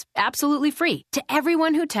stories absolutely free to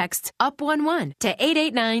everyone who texts UP11 to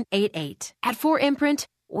 88988. At 4imprint,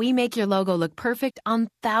 we make your logo look perfect on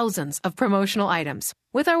thousands of promotional items.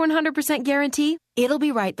 With our 100% guarantee, it'll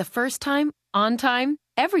be right the first time, on time,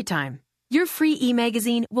 every time. Your free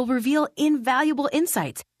e-magazine will reveal invaluable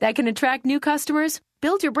insights that can attract new customers,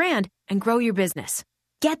 build your brand, and grow your business.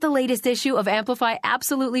 Get the latest issue of Amplify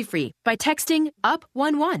absolutely free by texting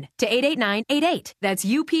UP11 to 88988. That's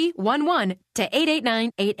UP11 to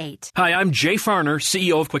 88988. Hi, I'm Jay Farner,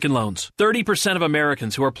 CEO of Quicken Loans. 30% of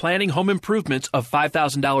Americans who are planning home improvements of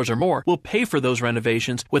 $5,000 or more will pay for those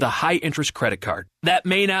renovations with a high-interest credit card. That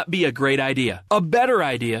may not be a great idea. A better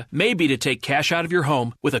idea may be to take cash out of your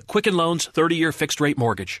home with a Quicken Loans 30-year fixed-rate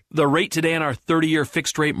mortgage. The rate today on our 30-year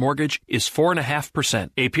fixed-rate mortgage is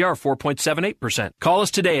 4.5%, APR 4.78%. Call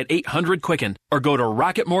us today at 800-QUICKEN or go to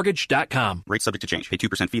rocketmortgage.com. Rate subject to change. Pay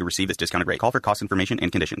 2% fee to receive this discounted rate. Call for cost information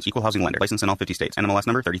and conditions. Equal housing lender. License in all 50 states. NMLS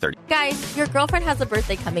number 3030. Guys, your girlfriend has a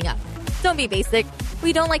birthday coming up. Don't be basic.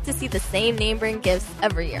 We don't like to see the same name brand gifts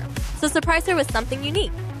every year. So surprise her with something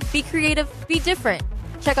unique. Be creative. Be different.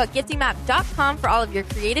 Check out giftingmap.com for all of your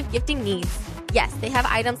creative gifting needs. Yes, they have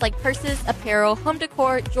items like purses, apparel, home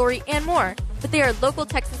decor, jewelry, and more. But they are local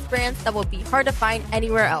Texas brands that will be hard to find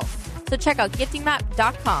anywhere else. So check out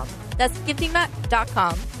giftingmap.com. That's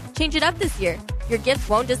giftingmap.com. Change it up this year. Your gift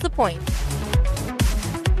won't disappoint.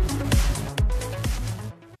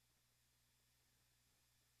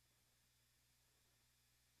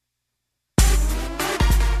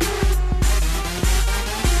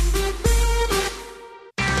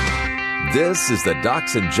 This is the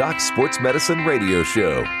Docs and Jocks Sports Medicine Radio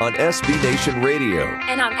Show on SB Nation Radio.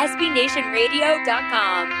 And on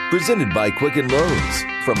SBNationRadio.com. Presented by Quicken Loans.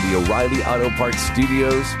 From the O'Reilly Auto Parts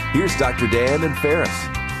Studios, here's Dr. Dan and Ferris.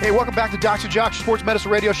 Hey, welcome back to Docs and Jocks Sports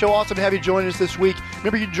Medicine Radio Show. Awesome to have you join us this week.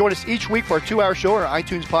 Remember, you can join us each week for our 2-hour show on our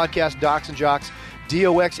iTunes podcast, Docs and Jocks.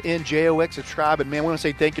 DOXNJOX. Subscribe. And, man, we want to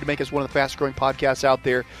say thank you to make us one of the fastest-growing podcasts out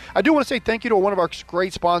there. I do want to say thank you to one of our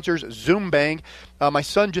great sponsors, Zoom Bang. My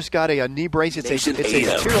son just got a knee brace. It's a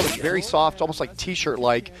material that's very soft, almost like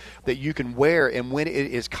T-shirt-like, that you can wear. And when it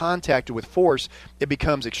is contacted with force, it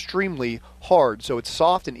becomes extremely hard. So it's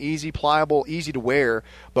soft and easy, pliable, easy to wear.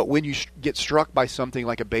 But when you get struck by something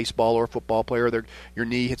like a baseball or a football player, your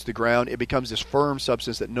knee hits the ground, it becomes this firm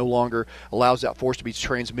substance that no longer allows that force to be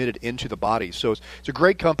transmitted into the body. So it's a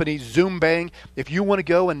great company, Zoom Bang. If you want to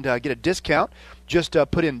go and get a discount, just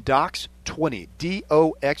put in DOX20,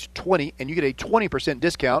 DOX20, and you get a 20%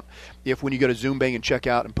 discount when you go to Zoom Bang and check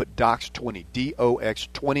out and put DOX20,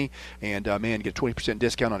 DOX20, and man, get a 20%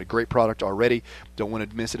 discount on a great product already. Don't want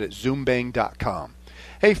to miss it at ZoomBang.com.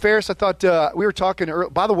 Hey, Ferris, I thought we were talking earlier.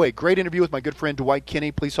 By the way, great interview with my good friend Dwight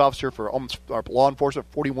Kinney, police officer for almost law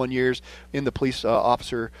enforcement, 41 years in the police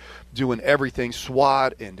officer, doing everything,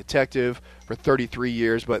 SWAT and detective for 33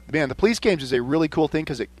 years. But, man, the police games is a really cool thing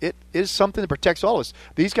because it is something that protects all of us.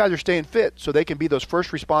 These guys are staying fit so they can be those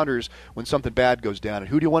first responders when something bad goes down. And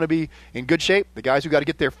who do you want to be in good shape? The guys who got to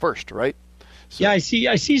get there first, right? So. Yeah, I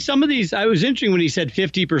see some of these. I was interesting when he said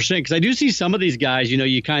 50% because I do see some of these guys,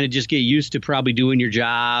 you kind of just get used to probably doing your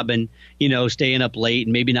job and, staying up late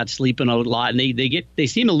and maybe not sleeping a lot. And they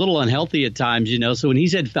seem a little unhealthy at times, So when he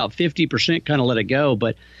said about 50%, kind of let it go.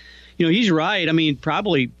 But, he's right. I mean,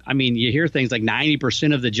 you hear things like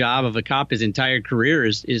 90% of the job of a cop his entire career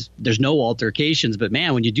is there's no altercations. But,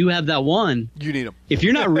 man, when you do have that one, you need them. If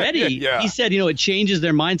you're not ready, yeah. He said, it changes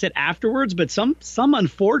their mindset afterwards. But some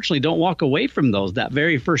unfortunately don't walk away from those that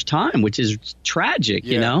very first time, which is tragic,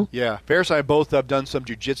 Yeah. Ferris and I both have done some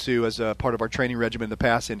jiu-jitsu as a part of our training regimen in the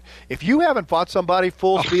past. And if you haven't fought somebody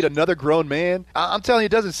full speed, another grown man, I'm telling you,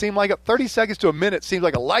 it doesn't seem like 30 seconds to a minute seems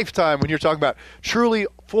like a lifetime when you're talking about truly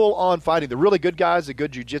full-on fighting. The really good guys, the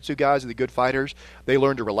good jiu-jitsu guys, and the good fighters, they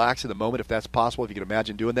learn to relax in the moment if that's possible, if you can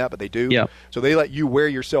imagine doing that, but they do. Yeah. So they let you wear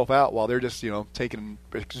yourself out while they're just,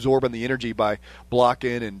 absorbing the energy by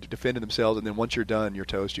blocking and defending themselves, and then once you're done, you're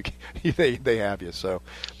toast. They have you. So,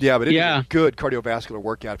 yeah, but it is a good cardiovascular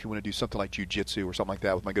workout if you want to do something like jiu-jitsu or something like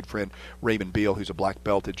that with my good friend Raymond Beal, who's a black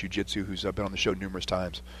belt at jiu-jitsu, who's been on the show numerous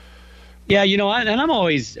times. Yeah,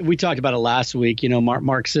 we talked about it last week,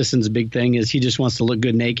 Mark Sisson's big thing is he just wants to look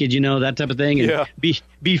good naked, that type of thing, and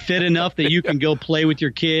be fit enough that you can go play with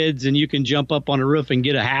your kids and you can jump up on a roof and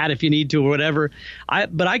get a hat if you need to or whatever. I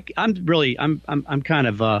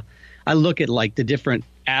look at like the different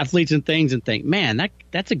athletes and things and think, man,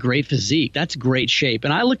 that's a great physique. That's great shape.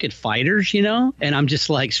 And I look at fighters, and I'm just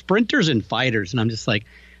like sprinters and fighters. And I'm just like,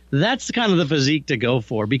 that's kind of the physique to go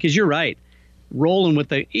for because you're right. Rolling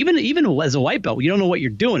with even as a white belt, you don't know what you're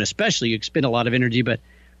doing, especially you expend a lot of energy, but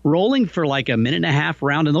rolling for like a minute and a half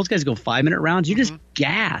round, and those guys go 5-minute rounds, you're just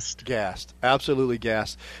gassed. Absolutely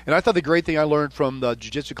gassed. And I thought the great thing I learned from the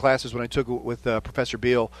jiu-jitsu classes when I took it with Professor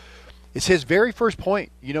Beal is his very first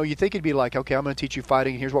point. You think it'd be like, okay, I'm going to teach you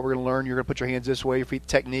fighting, here's what we're going to learn, you're going to put your hands this way, your feet,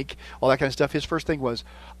 technique, all that kind of stuff. His first thing was,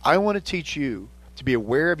 I want to teach you to be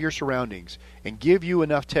aware of your surroundings and give you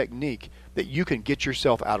enough technique that you can get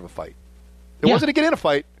yourself out of a fight. It wasn't to get in a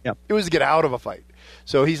fight. Yep. It was to get out of a fight.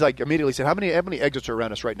 So he's like immediately said, how many exits are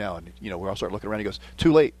around us right now? And, we all start looking around. He goes,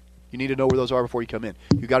 too late. You need to know where those are before you come in.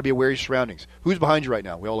 You got to be aware of your surroundings. Who's behind you right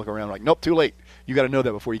now? We all look around like, nope, too late. You got to know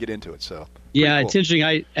that before you get into it. So yeah, cool. It's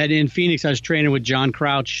interesting. In Phoenix, I was training with John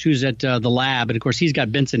Crouch, who's at the lab, and of course he's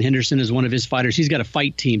got Benson Henderson as one of his fighters. He's got a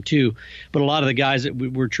fight team too, but a lot of the guys that we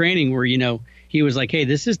were training were, he was like, hey,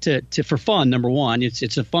 this is to for fun. Number one,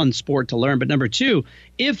 it's a fun sport to learn, but number two,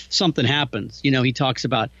 if something happens, he talks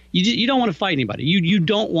about you don't want to fight anybody. You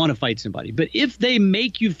don't want to fight somebody, but if they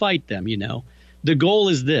make you fight them, the goal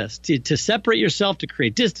is this, to separate yourself, to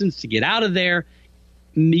create distance, to get out of there.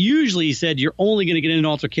 Usually, he said, you're only going to get in an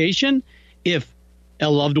altercation if a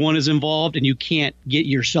loved one is involved and you can't get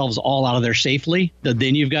yourselves all out of there safely.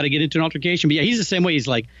 Then you've got to get into an altercation. But yeah, he's the same way. He's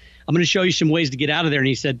like, I'm going to show you some ways to get out of there. And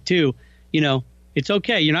he said, too, it's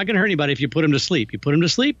okay. You're not going to hurt anybody if you put them to sleep. You put them to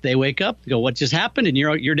sleep, they wake up, go, what just happened? And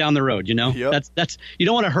you're down the road, Yep. That's you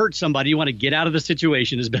don't want to hurt somebody. You want to get out of the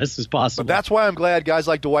situation as best as possible. But that's why I'm glad guys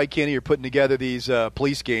like Dwight Kinney are putting together these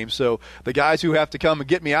police games. So the guys who have to come and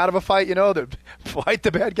get me out of a fight, that fight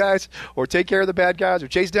the bad guys or take care of the bad guys or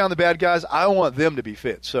chase down the bad guys, I want them to be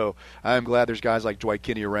fit. So I'm glad there's guys like Dwight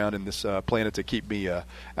Kinney around in this planet to keep me out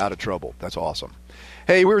of trouble. That's awesome.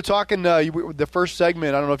 Hey, we were talking the first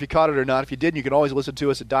segment. I don't know if you caught it or not. If you didn't, you can always listen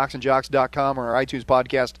to us at docsandjocks.com or our iTunes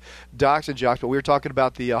podcast, Docs and Jocks. But we were talking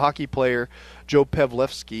about the hockey player, Joe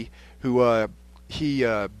Pavlevsky, who he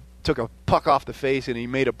took a puck off the face and he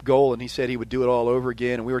made a goal, and he said he would do it all over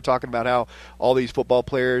again. And we were talking about how all these football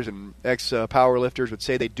players and ex-power lifters would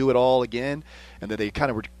say they'd do it all again, and that they kind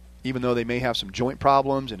of were, even though they may have some joint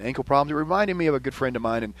problems and ankle problems. It reminded me of a good friend of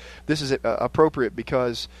mine, and this is appropriate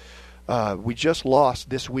because we just lost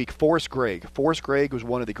this week Forrest Gregg. Forrest Gregg was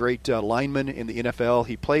one of the great linemen in the NFL.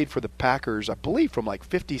 He played for the Packers, I believe, from like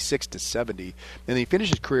 56 to 70. And he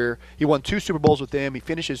finished his career. He won 2 Super Bowls with them. He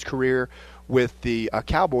finished his career with the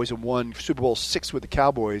Cowboys and won Super Bowl 6 with the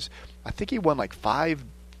Cowboys. I think he won like 5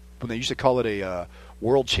 when they used to call it a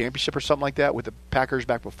World Championship or something like that with the Packers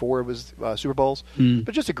back before it was Super Bowls.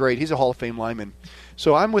 But just he's a Hall of Fame lineman.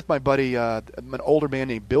 So I'm with my buddy, an older man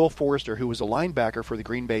named Bill Forrester, who was a linebacker for the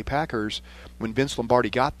Green Bay Packers. When Vince Lombardi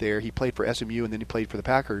got there, he played for SMU and then he played for the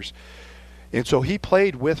Packers. And so he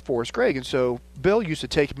played with Forrest Gregg. And so Bill used to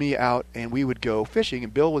take me out and we would go fishing.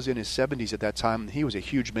 And Bill was in his 70s at that time. He was a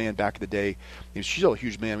huge man back in the day. He was still a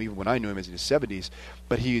huge man even when I knew him, as in his 70s.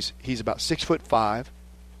 But he's about 6'5".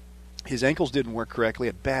 His ankles didn't work correctly.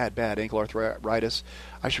 Had bad ankle arthritis.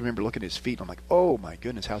 I just remember looking at his feet, and I'm like, oh, my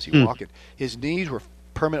goodness, how's he walking? His knees were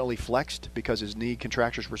permanently flexed because his knee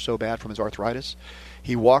contractures were so bad from his arthritis.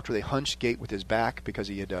 He walked with a hunched gait with his back because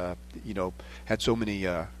he had, had so many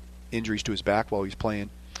injuries to his back while he was playing.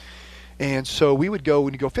 And so we would go,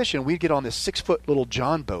 when you go fishing, and we'd get on this 6-foot little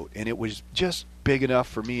John boat, and it was just big enough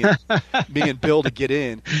for me and me and Bill to get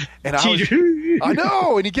in. And I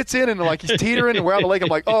know, and he gets in and like he's teetering and we're on the lake. I'm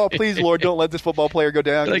like, oh, please, Lord, don't let this football player go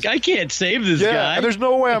down. Like, I can't save this guy. And there's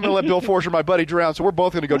no way I'm going to let Bill Forster, my buddy, drown. So we're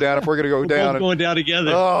both going to go down if we're going to go down. Both going down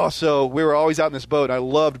together. Oh, so we were always out in this boat. And I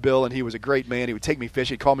loved Bill, and he was a great man. He would take me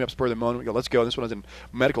fishing. He'd call me up spur of the moment. We'd go, let's go. This one I was in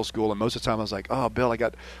medical school, and most of the time I was like, oh, Bill, I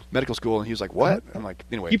got medical school. And he was like, what? I'm like,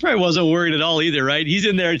 anyway. He probably wasn't worried at all either, right? He's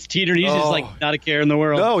in there, it's teetering. He's just like not a care in the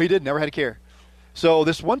world. No, he didn't. Never had a care. So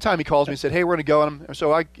this one time he calls me and said, hey, we're going to go. And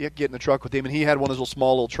so I get in the truck with him, and he had one of those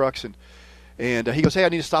small trucks. And he goes, hey, I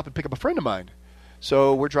need to stop and pick up a friend of mine.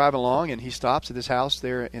 So we're driving along, and he stops at this house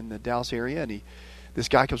there in the Dallas area, and this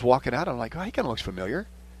guy comes walking out. I'm like, oh, he kind of looks familiar.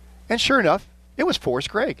 And sure enough, it was Forrest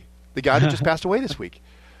Gregg, the guy that just passed away this week.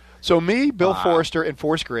 So me, Bill Forrester, and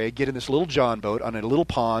Forrest Gregg get in this little John boat on a little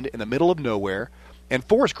pond in the middle of nowhere. And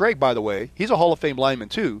Forrest Gregg, by the way, he's a Hall of Fame lineman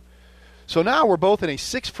too. So now we're both in a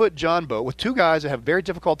 6-foot John boat with 2 guys that have a very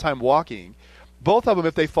difficult time walking. Both of them,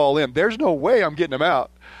 if they fall in, there's no way I'm getting them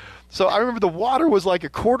out. So I remember the water was like a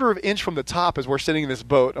 1/4 inch from the top as we're sitting in this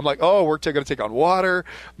boat. I'm like, oh, we're going to take on water,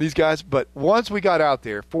 these guys. But once we got out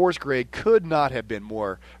there, Forrest Gregg could not have been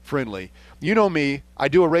more friendly. You know me. I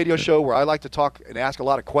do a radio show where I like to talk and ask a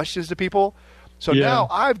lot of questions to people. So now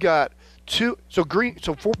I've got 2. So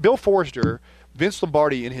Bill Forrester, Vince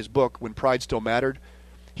Lombardi in his book, When Pride Still Mattered,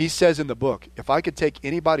 he says in the book, if I could take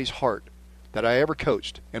anybody's heart that I ever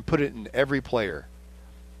coached and put it in every player,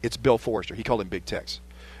 it's Bill Forrester. He called him Big Tex.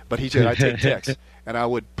 But he said, I'd take Tex, and I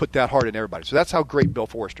would put that heart in everybody. So that's how great Bill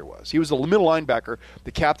Forrester was. He was the middle linebacker,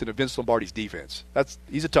 the captain of Vince Lombardi's defense.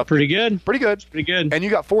 He's a tough Pretty guy. Pretty good. And you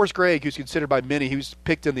got Forrest Gregg, who's considered by many. He was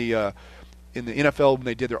picked in the NFL when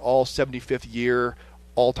they did their all-75th year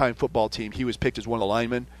all-time football team. He was picked as one of the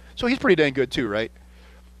linemen. So he's pretty dang good too, right?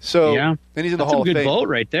 So, and he's in the Hall of Fame. That's a good boat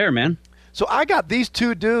right there, man. So I got these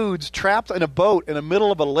 2 dudes trapped in a boat in the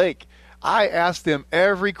middle of a lake. I asked them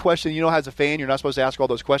every question. You know, as a fan, you're not supposed to ask all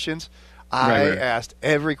those questions. I asked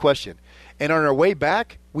every question. And on our way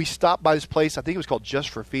back, we stopped by this place. I think it was called Just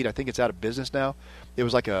for Feet. I think it's out of business now. It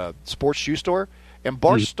was like a sports shoe store. And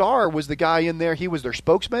Bart Starr was the guy in there. He was their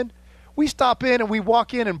spokesman. We stop in and we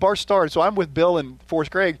walk in and Bart Starr. So I'm with Bill and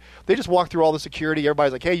Forrest Gregg. They just walk through all the security.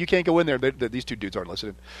 Everybody's like, hey, you can't go in there. These 2 dudes aren't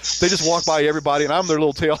listening. They just walk by everybody, and I'm their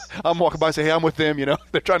little tail. I'm walking by and say, hey, I'm with them. You know,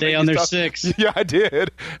 they're trying to stay make on their stuff. 6. Yeah, I did.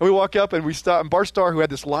 And we walk up and we stop. And Bart Starr, who had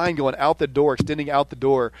this line going out the door, extending out the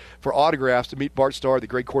door for autographs to meet Bart Starr, the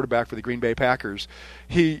great quarterback for the Green Bay Packers,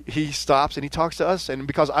 he stops and he talks to us. And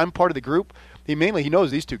because I'm part of the group, he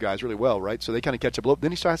knows these 2 guys really well, right? So they kind of catch up a little.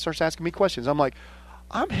 Then he starts asking me questions. I'm like,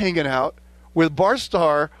 I'm hanging out with Bart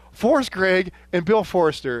Starr, Forrest Gregg, and Bill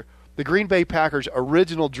Forrester, the Green Bay Packers'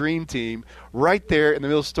 original dream team, right there in the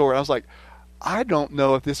middle of the store. And I was like, I don't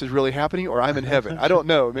know if this is really happening or I'm in heaven. I don't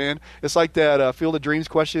know, man. It's like that Field of Dreams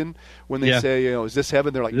question when they say, is this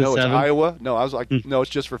heaven? They're like, no, it's heaven? Iowa. No, I was like, no,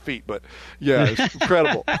 it's just for feet. But, yeah, it's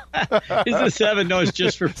incredible. Is this heaven? No, it's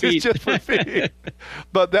just for feet. It's just for feet.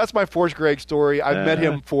 But that's my Forrest Gregg story. I met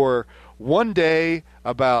him for one day,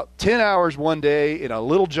 about 10 hours one day in a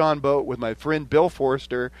little John boat with my friend Bill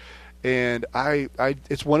Forrester, and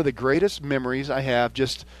it's one of the greatest memories I have,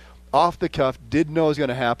 just off the cuff, didn't know it was going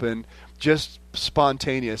to happen, just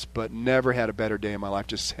spontaneous, but never had a better day in my life,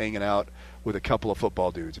 just hanging out with a couple of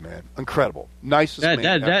football dudes, man. Incredible. Nicest man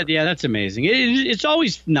ever. Yeah, that's amazing. It's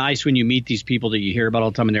always nice when you meet these people that you hear about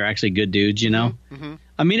all the time and they're actually good dudes, you know? Mm-hmm.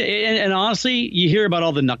 I mean, and honestly, you hear about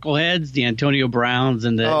all the knuckleheads, the Antonio Browns,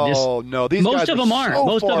 and these most guys of them aren't. So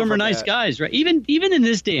most of them are nice that. guys, right? Even in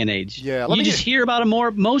this day and age, yeah. You just hear about them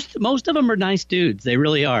more. Most of them are nice dudes. They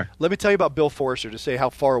really are. Let me tell you about Bill Forrester to say how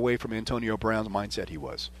far away from Antonio Brown's mindset he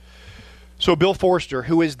was. So Bill Forrester,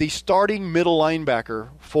 who is the starting middle linebacker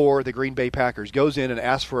for the Green Bay Packers, goes in and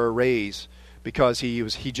asks for a raise because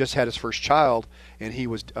he just had his first child and he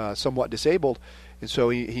was somewhat disabled, and so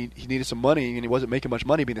he needed some money and he wasn't making much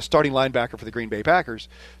money being a starting linebacker for the Green Bay Packers.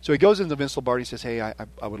 So he goes into Vince Lombardi and says, "Hey, I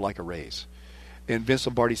would like a raise," and Vince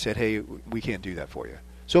Lombardi said, "Hey, we can't do that for you."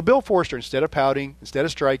 So Bill Forrester, instead of pouting, instead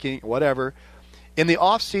of striking, whatever, in the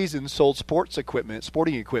off-season sold sporting equipment,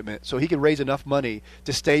 so he could raise enough money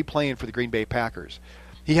to stay playing for the Green Bay Packers.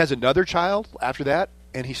 He has another child after that,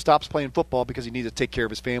 and he stops playing football because he needs to take care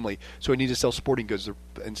of his family, so he needs to sell sporting goods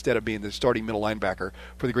instead of being the starting middle linebacker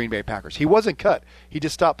for the Green Bay Packers. He wasn't cut. He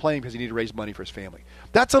just stopped playing because he needed to raise money for his family.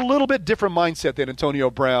 That's a little bit different mindset than Antonio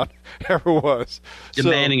Brown ever was.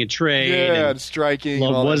 Demanding a trade. Yeah, and striking.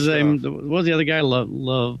 What was the other guy?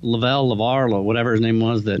 LaVar, or whatever his name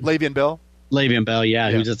was. Le'Veon Bell? Le'Veon Bell,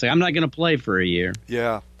 yeah. He was just like, I'm not going to play for a year.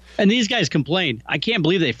 Yeah. And these guys complained. I can't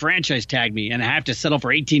believe they franchise tagged me, and I have to settle for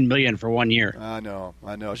 $18 million for 1 year. I know.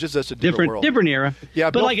 It's just such a different world. Different era.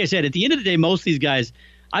 Yeah, but like I said, at the end of the day, most of these guys,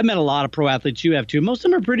 I've met a lot of pro athletes. You have too. Most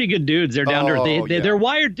of them are pretty good dudes. They're down to earth. They're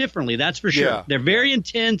wired differently. That's for sure. Yeah. They're very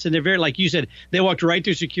intense, and they're very, like you said, they walked right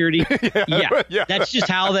through security. yeah. That's just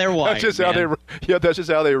how they're wired. That's just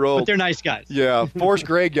how they roll. But they're nice guys. Yeah. Forrest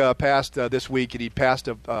Gregg passed this week, and he passed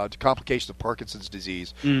to complications of Parkinson's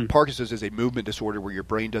disease. Parkinson's is a movement disorder where your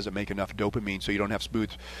brain doesn't make enough dopamine, so you don't have smooth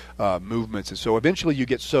movements, and so eventually you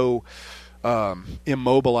get so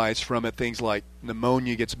immobilized from it. Things like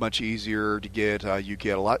pneumonia gets much easier to get. You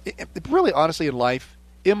get a lot. Really, honestly, in life,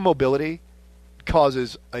 immobility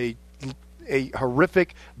causes a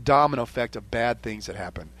horrific domino effect of bad things that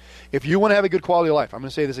happen. If you want to have a good quality of life, I'm going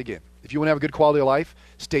to say this again. If you want to have a good quality of life,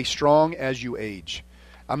 stay strong as you age.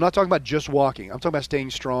 I'm not talking about just walking. I'm talking about staying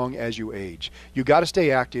strong as you age. You got to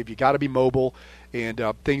stay active. You got to be mobile. And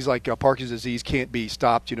things like Parkinson's disease can't be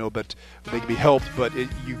stopped, but they can be helped. But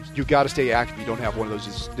you got to stay active. You don't have one of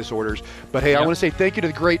those disorders. But hey, I want to say thank you to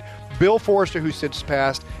the great Bill Forrester, who since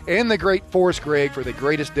passed, and the great Forrest Gregg for the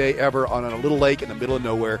greatest day ever on a little lake in the middle of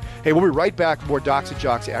nowhere. Hey, we'll be right back with more Docs and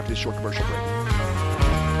Jocks after this short commercial break.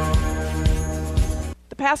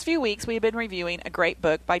 The past few weeks, we have been reviewing a great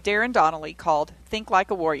book by Darren Donnelly called Think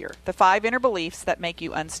Like a Warrior, The 5 Inner Beliefs That Make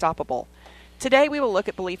You Unstoppable. Today, we will look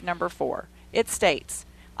at belief number 4. It states,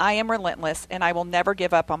 I am relentless and I will never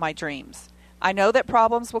give up on my dreams. I know that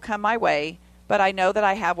problems will come my way, but I know that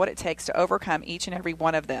I have what it takes to overcome each and every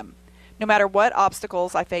one of them. No matter what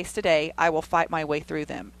obstacles I face today, I will fight my way through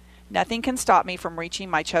them. Nothing can stop me from reaching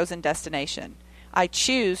my chosen destination. I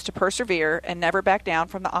choose to persevere and never back down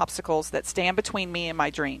from the obstacles that stand between me and my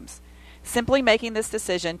dreams. Simply making this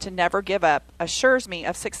decision to never give up assures me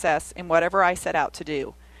of success in whatever I set out to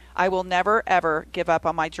do. I will never, ever give up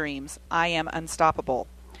on my dreams. I am unstoppable.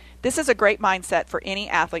 This is a great mindset for any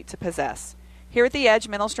athlete to possess. Here at The Edge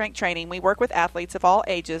Mental Strength Training, we work with athletes of all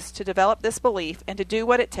ages to develop this belief and to do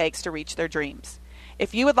what it takes to reach their dreams.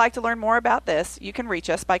 If you would like to learn more about this, you can reach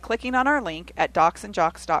us by clicking on our link at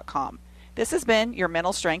docsandjocks.com. This has been your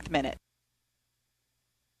Mental Strength Minute.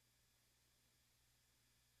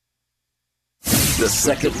 The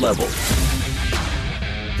second level.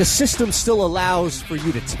 The system still allows for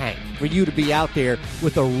you to tank, for you to be out there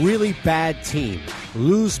with a really bad team,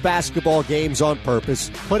 lose basketball games on purpose,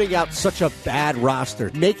 putting out such a bad roster,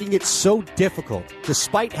 making it so difficult,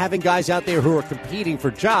 despite having guys out there who are competing for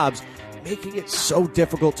jobs, making it so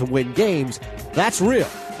difficult to win games. That's real,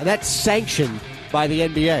 and that's sanctioned by the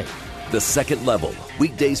NBA. The second level,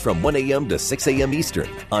 weekdays from 1 a.m. to 6 a.m. Eastern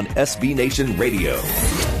on SB Nation Radio.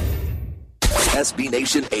 SB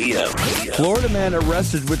Nation AM. Florida man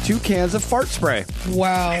arrested with 2 cans of fart spray.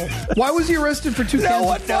 Wow. Why was he arrested for 2 cans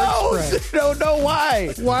of fart spray? Don't know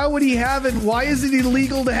why. Why would he have it? Why is it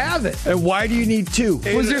illegal to have it? And why do you need 2?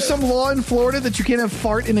 Was there some law in Florida that you can't have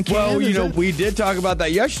fart in a can? Well, we did talk about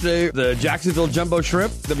that yesterday. The Jacksonville Jumbo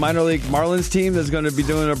Shrimp, the minor league Marlins team that's going to be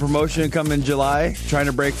doing a promotion come in July, trying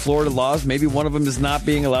to break Florida laws. Maybe one of them is not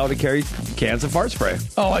being allowed to carry cans of fart spray.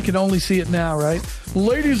 Oh, I can only see it now, right?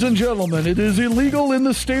 Ladies and gentlemen, it is illegal illegal in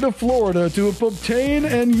the state of Florida to obtain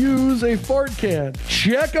and use a fart can.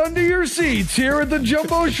 Check under your seats here at the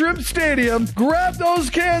Jumbo Shrimp Stadium. Grab those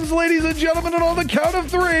cans, ladies and gentlemen, and on the count of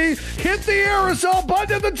 3, hit the aerosol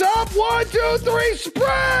button at the top. 1, 2, 3,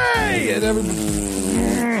 spray! And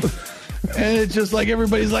everybody... And it's just like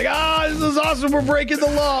everybody's like, this is awesome. We're breaking the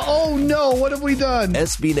law. Oh, no. What have we done?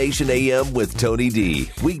 SB Nation AM with Tony D.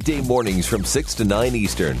 Weekday mornings from 6 to 9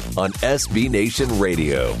 Eastern on SB Nation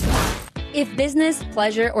Radio. If business,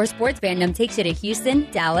 pleasure, or sports fandom takes you to Houston,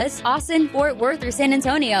 Dallas, Austin, Fort Worth, or San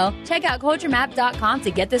Antonio, check out CultureMap.com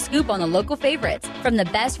to get the scoop on the local favorites. From the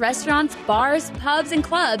best restaurants, bars, pubs, and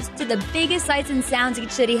clubs to the biggest sights and sounds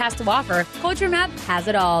each city has to offer, CultureMap has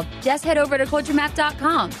it all. Just head over to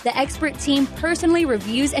CultureMap.com. The expert team personally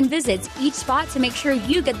reviews and visits each spot to make sure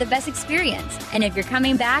you get the best experience. And if you're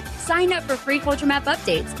coming back, sign up for free CultureMap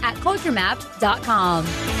updates at CultureMap.com.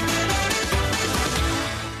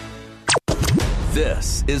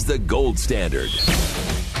 This is the gold standard.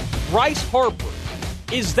 Bryce Harper,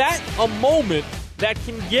 is that a moment that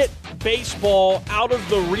can get baseball out of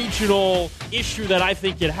the regional issue that I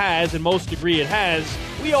think it has, and most degree it has?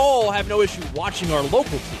 We all have no issue watching our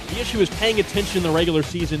local team. The issue is paying attention in the regular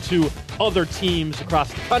season to other teams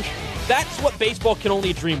across the country. That's what baseball can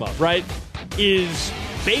only dream of, right? Is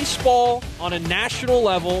baseball on a national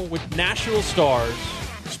level with national stars,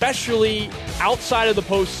 especially outside of the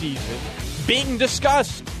postseason, being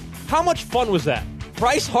discussed. How much fun was that?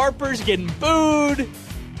 Bryce Harper's getting booed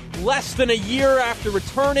less than a year after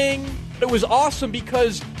returning. It was awesome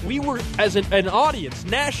because we were, as an audience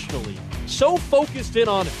nationally, so focused in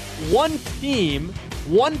on one team,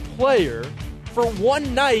 one player, for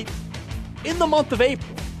one night in the month of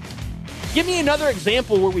April. Give me another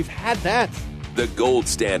example where we've had that. The Gold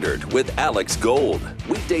Standard with Alex Gold.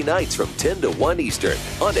 Weekday nights from 10 to 1 Eastern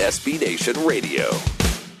on SB Nation Radio.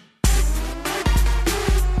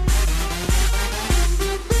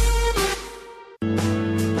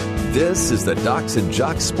 This is the Docs and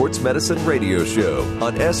Jocks Sports Medicine Radio Show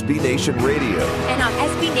on SB Nation Radio. And on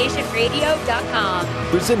SBNationRadio.com.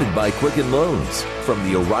 Presented by Quicken Loans. From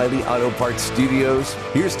the O'Reilly Auto Parts Studios,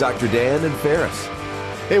 here's Dr. Dan and Ferris.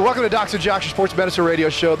 Hey, welcome to Docs and Jocks Sports Medicine Radio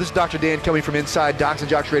Show. This is Dr. Dan coming from inside Docs and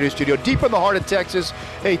Jocks Radio Studio, deep in the heart of Texas.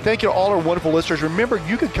 Hey, thank you to all our wonderful listeners. Remember,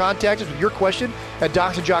 you can contact us with your question at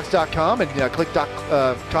docsandjocks.com and click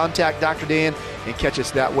contact Dr. Dan and catch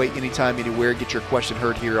us that way anytime, anywhere. Get your question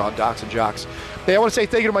heard here on Docs and Jocks. Hey, I want to say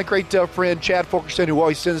thank you to my great friend Chad Fulkerson, who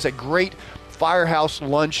always sends us a great Firehouse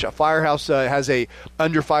lunch. Firehouse has a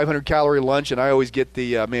under 500 calorie lunch, and I always get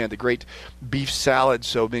the great beef salad.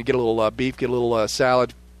 So get a little beef, get a little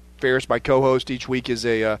salad. Ferris, my co-host, each week is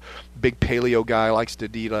a big paleo guy, likes to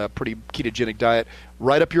eat a pretty ketogenic diet.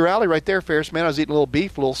 Right up your alley right there, Ferris, man. I was eating a little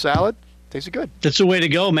beef, a little salad. Tasted good. That's the way to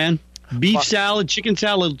go, man. Beef salad, chicken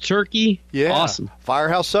salad, turkey. Yeah. Awesome.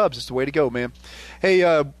 Firehouse subs. It's the way to go, man.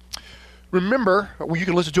 Hey, remember, you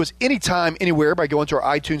can listen to us anytime, anywhere by going to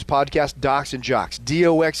our iTunes podcast, Docs and Jocks,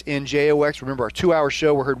 DOXNJOX. Remember, our 2-hour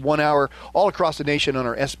show. We're heard 1 hour all across the nation on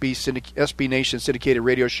our SB Nation syndicated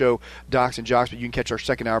radio show, Docs and Jocks. But you can catch our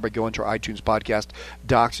second hour by going to our iTunes podcast,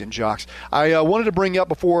 Docs and Jocks. I wanted to bring up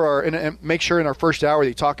before and make sure in our first hour that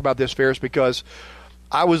you talk about this, Ferris, because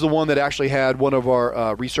I was the one that actually had one of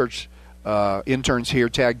our research interns here,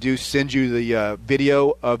 Tag Deuce, send you the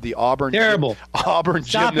video of the Auburn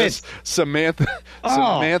gymnast Samantha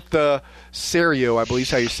Serio, I believe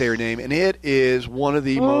is how you say her name, and it is one of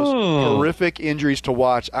the most horrific injuries to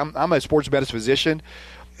watch. I'm a sports medicine physician,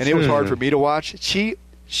 and it was hard for me to watch. She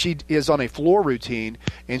is on a floor routine,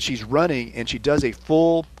 and she's running, and she does a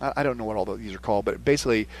full, I don't know what all these are called, but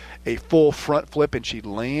basically a full front flip, and she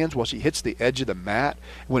lands while she hits the edge of the mat.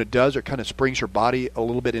 When it does, it kind of springs her body a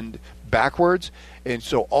little bit in backwards, and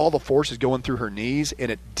so all the force is going through her knees,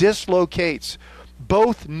 and it dislocates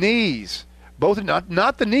both knees.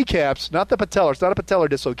 Not the kneecaps, not the patella. It's not a patellar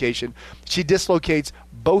dislocation. She dislocates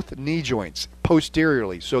both knee joints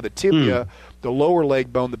posteriorly. So the tibia, the lower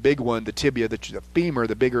leg bone, the big one, the tibia, the femur,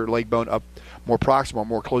 the bigger leg bone up more proximal,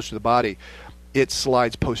 more close to the body, it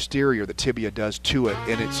slides posterior, the tibia does, to it,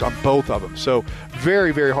 and it's on both of them. So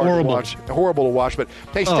very, very hard to watch. Horrible to watch. But,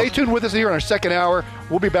 hey, stay tuned with us here in our second hour.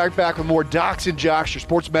 We'll be back with more Docs and Jocks, your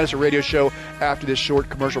sports medicine radio show, after this short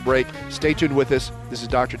commercial break. Stay tuned with us. This is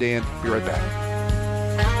Dr. Dan. Be right back.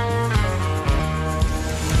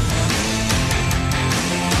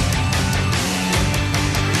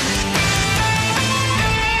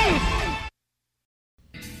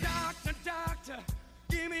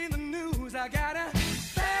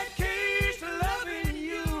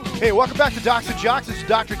 Hey, welcome back to Docs and Jocks. This is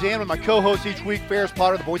Dr. Dan with my co-host each week, Ferris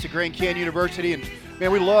Potter, the voice of Grand Canyon University. And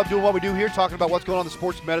Man, we love doing what we do here, talking about what's going on in the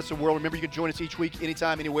sports medicine world. Remember, you can join us each week,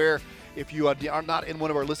 anytime, anywhere. If you are not in one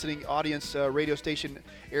of our listening audience radio station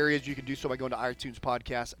areas, you can do so by going to iTunes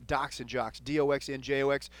Podcast, Docs and Jocks,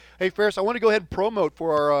 DOXNJOX. Hey, Ferris, I want to go ahead and promote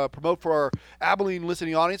for our Abilene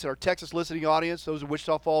listening audience and our Texas listening audience, those in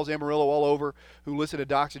Wichita Falls, Amarillo, all over, who listen to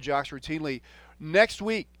Docs and Jocks routinely. Next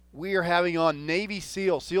week, we are having on Navy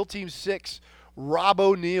SEAL Team 6, Rob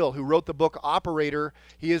O'Neill, who wrote the book Operator.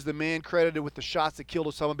 He is the man credited with the shots that killed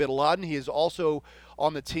Osama bin Laden. He is also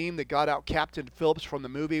on the team that got out Captain Phillips from the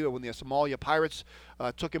movie when the Somalia pirates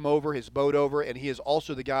took him over, his boat over, and he is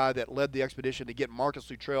also the guy that led the expedition to get Marcus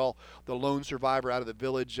Luttrell, the lone survivor, out of the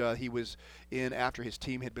village he was in after his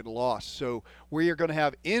team had been lost. So we are going to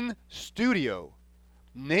have in studio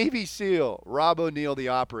Navy SEAL Rob O'Neill, the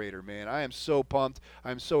Operator, man. I am so pumped.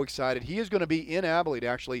 I'm so excited. He is going to be in Abilene,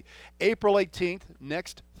 actually, April 18th,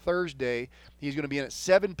 next Thursday. He's going to be in at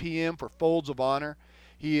 7 p.m. for Folds of Honor.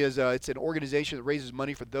 It's an organization that raises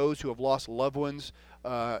money for those who have lost loved ones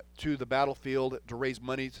to the battlefield, to raise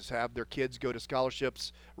money to have their kids go to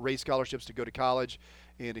scholarships, raise scholarships to go to college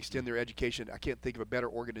and extend their education. I can't think of a better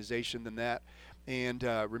organization than that. And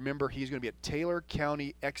remember, he's going to be at Taylor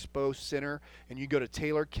County Expo Center, and you go to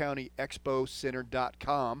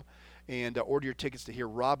TaylorCountyExpoCenter.com and order your tickets to hear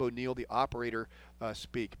Rob O'Neill, the Operator,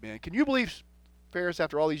 speak. Man, can you believe, Ferris,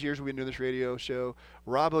 after all these years we've been doing this radio show,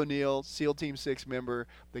 Rob O'Neill, SEAL Team 6 member,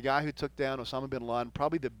 the guy who took down Osama bin Laden,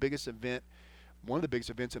 probably the biggest event, one of the biggest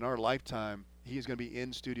events in our lifetime. He is going to be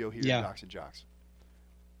in studio here at Docs and Jocks.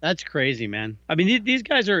 That's crazy, man. I mean, these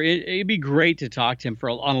guys it'd be great to talk to him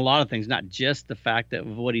on a lot of things, not just the fact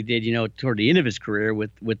of what he did, toward the end of his career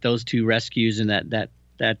with those two rescues and that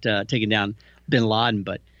taking down bin Laden.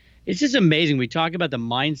 But it's just amazing. We talk about the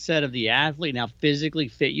mindset of the athlete and how physically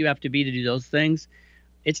fit you have to be to do those things.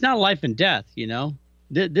 It's not life and death,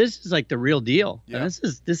 This is like the real deal. Yeah. And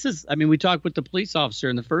this is. I mean, we talked with the police officer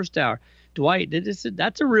in the first hour. Dwight,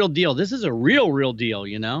 that's a real deal. This is a real deal,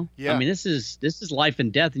 Yeah. I mean, this is life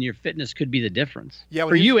and death, and your fitness could be the difference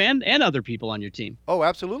for you and other people on your team. Oh,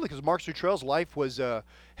 absolutely, because Marcus Luttrell's life was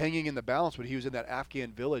hanging in the balance when he was in that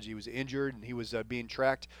Afghan village. He was injured, and he was being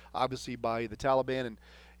tracked, obviously, by the Taliban, and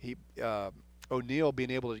he O'Neill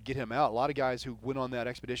being able to get him out. A lot of guys who went on that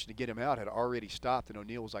expedition to get him out had already stopped, and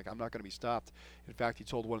O'Neill was like, I'm not going to be stopped. In fact, he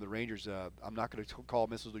told one of the Rangers, I'm not going to call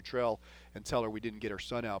Mrs. Luttrell and tell her we didn't get her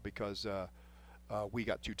son out because we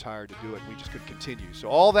got too tired to do it. We just couldn't continue. So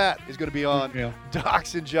all that is going to be on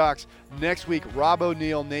Docs and Jocks next week. Rob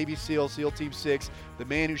O'Neill, Navy SEAL, SEAL Team 6, the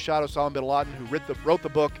man who shot Osama bin Laden, who wrote the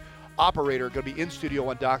book Operator, going to be in studio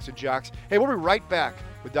on Docs and Jocks. Hey, we'll be right back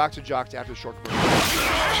with Docs and Jocks after the short commercial.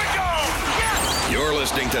 You're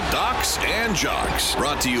listening to Docs and Jocks,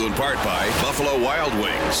 brought to you in part by Buffalo Wild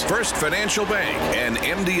Wings, First Financial Bank, and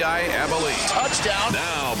MDI Abilene. Touchdown.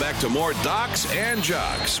 Now back to more Docs and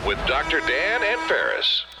Jocks with Dr. Dan and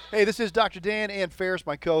Ferris. Hey, this is Dr. Dan and Ferris,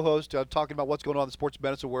 my co-host, talking about what's going on in the sports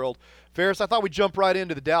medicine world. Ferris, I thought we'd jump right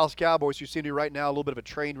into the Dallas Cowboys, who seem to be right now a little bit of a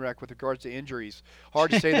train wreck with regards to injuries.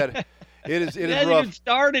 Hard to say that it is rough. It hasn't even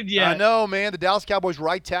started yet. I know, man. The Dallas Cowboys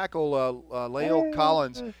right tackle, Loyles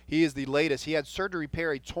Collins, he is the latest. He had surgery to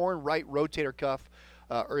repair a torn right rotator cuff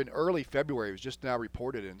in early February. It was just now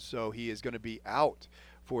reported, and so he is going to be out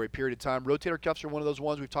for a period of time. Rotator cuffs are one of those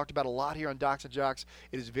ones we've talked about a lot here on Docs and Jocks.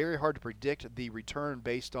 It is very hard to predict the return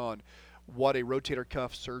based on what a rotator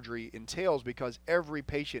cuff surgery entails because every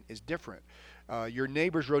patient is different. Your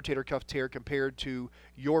neighbor's rotator cuff tear compared to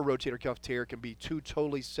your rotator cuff tear can be two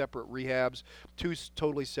totally separate rehabs, two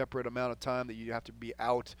totally separate amount of time that you have to be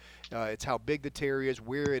out. It's how big the tear is,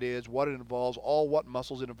 where it is, what it involves, what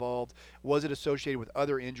muscles it involved. Was it associated with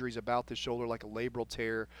other injuries about the shoulder like a labral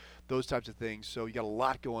tear, those types of things. So you got a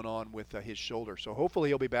lot going on with his shoulder. So hopefully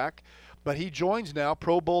he'll be back. But he joins now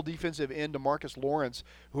Pro Bowl defensive end DeMarcus Lawrence,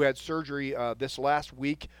 who had surgery this last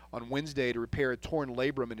week on Wednesday to repair a torn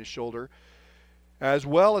labrum in his shoulder, as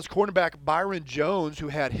well as cornerback Byron Jones, who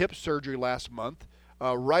had hip surgery last month.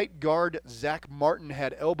 Right guard Zach Martin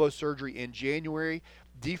had elbow surgery in January.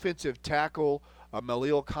 Defensive tackle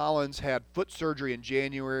Loyles Collins had foot surgery in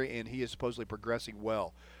January, and he is supposedly progressing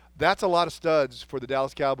well. That's a lot of studs for the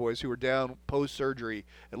Dallas Cowboys who are down post-surgery.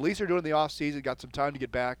 At least they're doing the off-season, got some time to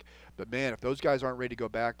get back. But, man, if those guys aren't ready to go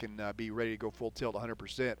back and be ready to go full tilt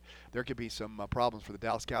 100%, there could be some problems for the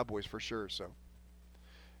Dallas Cowboys for sure. So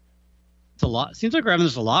it's a lot. Seems like we're having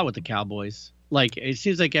this a lot with the Cowboys. Like, it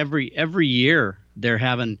seems like every year they're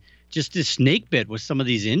having just this snake bit with some of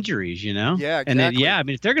these injuries, Yeah, exactly. And then, I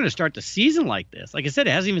mean, if they're going to start the season like this, like I said,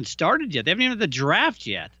 it hasn't even started yet. They haven't even had the draft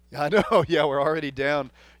yet. I know. Yeah, we're already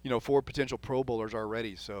down, 4 potential Pro Bowlers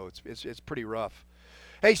already, so it's pretty rough.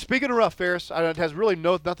 Hey, speaking of rough, Ferris, it has really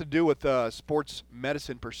nothing to do with sports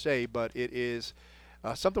medicine per se, but it is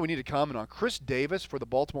something we need to comment on. Chris Davis for the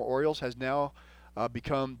Baltimore Orioles has now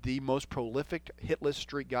become the most prolific hitless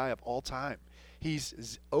streak guy of all time.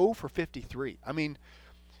 He's 0 for 53. I mean,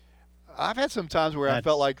 I've had some times where I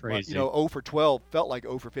felt like, crazy. 0 for 12 felt like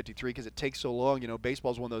 0 for 53 because it takes so long.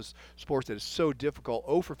 Baseball is one of those sports that is so difficult.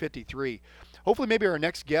 0 for 53. Hopefully, maybe our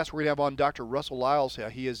next guest, we're going to have on Dr. Russell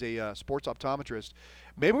Loyles. He is a sports optometrist.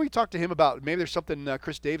 Maybe we talk to him about maybe there's something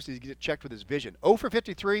Chris Davis needs to get checked with his vision. 0 for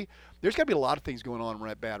 53, there's got to be a lot of things going on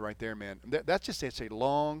right bad right there, man. That's just it's a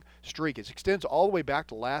long streak. It extends all the way back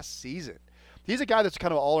to last season. He's a guy that's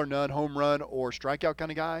kind of all or none, home run or strikeout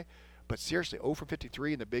kind of guy. But seriously, 0 for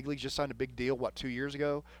 53 in the big leagues, just signed a big deal, 2 years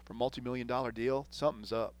ago for a multi-million-dollar deal?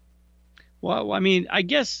 Something's up. Well, I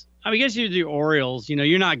guess you're the Orioles.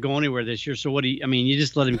 You're not going anywhere this year, so you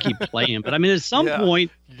just let him keep playing. But, at some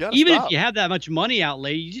point, even if you have that much money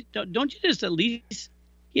outlay, don't you just at least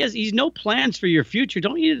 – he's no plans for your future.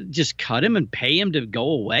 Don't you just cut him and pay him to go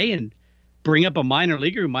away and bring up a minor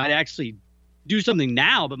leaguer who might actually do something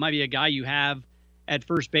now but might be a guy you have at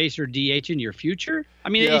first base or DH in your future?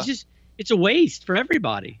 It's just – it's a waste for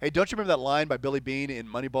everybody. Hey, don't you remember that line by Billy Beane in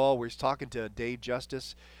Moneyball where he's talking to Dave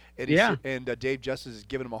Justice? And Dave Justice is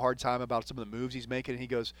giving him a hard time about some of the moves he's making. And he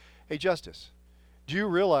goes, hey, Justice, do you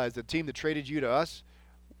realize the team that traded you to us,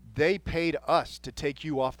 they paid us to take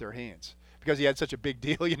you off their hands? Because he had such a big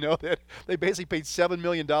deal, that they basically paid $7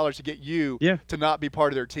 million to get you to not be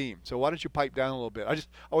part of their team. So why don't you pipe down a little bit? I just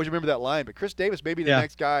always remember that line. But Chris Davis may be the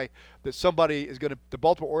next guy that the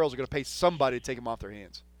Baltimore Orioles are going to pay somebody to take him off their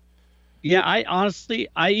hands. Yeah, I honestly,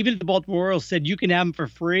 even if the Baltimore Orioles said you can have him for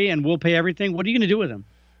free and we'll pay everything, what are you going to do with him?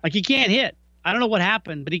 He can't hit. I don't know what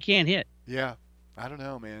happened, but he can't hit. Yeah, I don't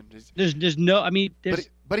know, man. There's no,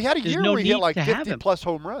 but he had a year where he hit like 50 plus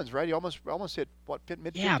home runs, right? He almost hit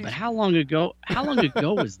mid-50s. Yeah, but how long ago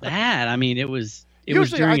was that? It was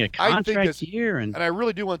during a contract year, and I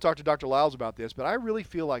really do want to talk to Dr. Loyles about this, but I really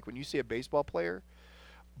feel like when you see a baseball player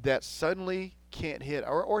that suddenly can't hit,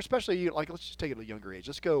 or especially let's just take it at a younger age.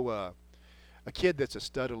 Let's go. A kid that's a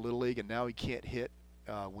stud in Little League and now he can't hit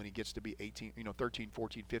when he gets to be 18, 13,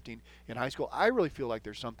 14, 15 in high school. I really feel like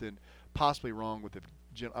there's something possibly wrong with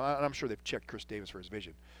I'm sure they've checked Chris Davis for his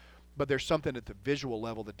vision, but there's something at the visual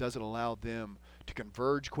level that doesn't allow them to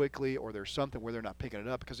converge quickly, or there's something where they're not picking it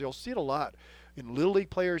up, because you'll see it a lot in Little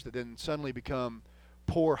League players that then suddenly become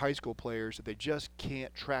poor high school players, that they just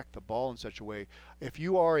can't track the ball in such a way. If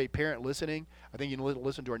you are a parent listening, I think you can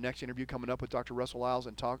listen to our next interview coming up with Dr. Russell Loyles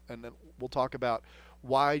and then we'll talk about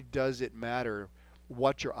why does it matter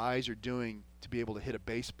what your eyes are doing to be able to hit a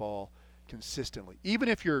baseball consistently. Even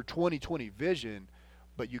if you're 20/20 vision,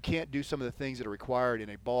 but you can't do some of the things that are required in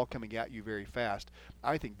a ball coming at you very fast.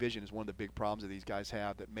 I think vision is one of the big problems that these guys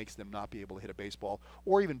have that makes them not be able to hit a baseball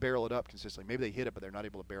or even barrel it up consistently. Maybe they hit it, but they're not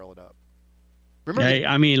able to barrel it up.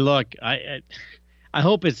 Hey, look, I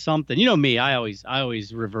hope it's something. You know me, I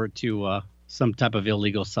always revert to some type of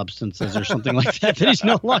illegal substances or something like that he's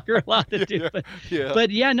no longer allowed to do.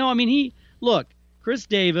 Chris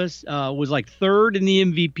Davis was third in the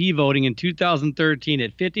MVP voting in 2013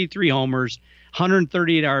 at 53 homers,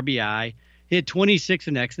 138 RBI, hit 26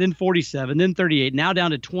 the next, then 47, then 38, now down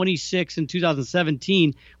to 26 in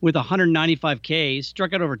 2017 with 195 Ks,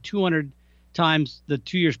 struck out over 200 times the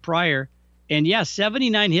 2 years prior. And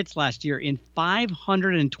 79 hits last year in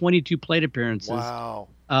 522 plate appearances. Wow.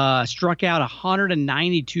 Struck out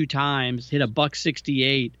 192 times, hit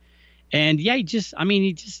 $168. And he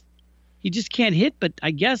just can't hit, but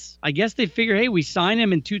I guess they figure, hey, we sign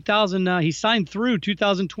him in 2000, he signed through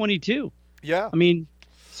 2022. Yeah.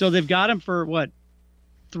 So they've got him for what,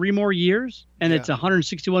 3 more years? And it's a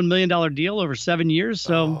 $161 million deal over 7 years.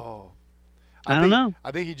 So I don't know.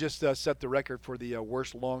 I think he just set the record for the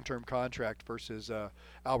worst long-term contract versus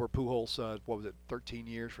Albert Pujols. 13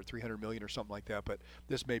 years for $300 million or something like that. But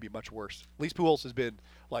this may be much worse. At least Pujols has been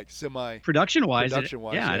semi production-wise. It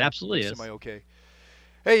absolutely is. Semi-okay.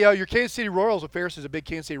 Hey, your Kansas City Royals. Ferris is a big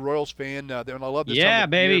Kansas City Royals fan, and I love this. Yeah,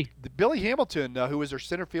 baby. Billy Hamilton, who is their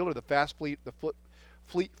center fielder, the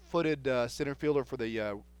fleet-footed center fielder for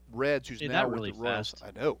the Reds, who's now with the Royals. Fast.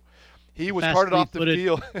 I know. He was carted off the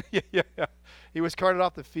field. Yeah. He was carted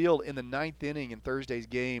off the field in the 9th inning in Thursday's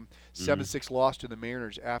game. 7-6 loss to the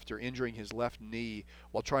Mariners after injuring his left knee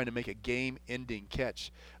while trying to make a game-ending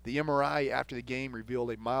catch. The MRI after the game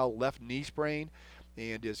revealed a mild left knee sprain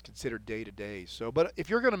and is considered day-to-day. But if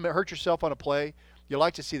you're going to hurt yourself on a play, you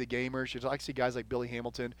like to see the gamers. You like to see guys like Billy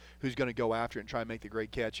Hamilton who's going to go after it and try and make the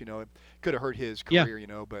great catch. It could have hurt his career,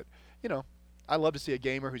 but I love to see a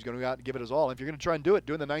gamer who's going to go out and give it his all. And if you're going to try and do it,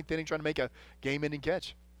 do in the ninth inning, trying to make a game-ending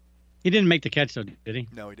catch. He didn't make the catch, though, did he?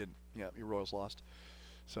 No, he didn't. Yeah, your Royals lost.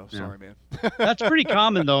 So, sorry, man. That's pretty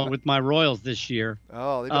common, though, with my Royals this year.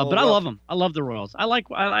 Oh, but I love them. I love the Royals.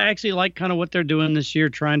 I actually like kind of what they're doing this year,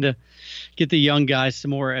 trying to get the young guys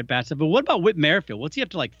some more at-bats. But what about Whit Merrifield? What's he up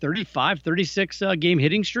to, like 35, 36 game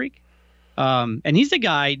hitting streak? And he's the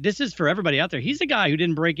guy, this is for everybody out there, he's the guy who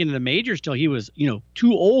didn't break into the majors till he was,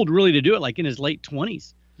 too old really to do it, like in his late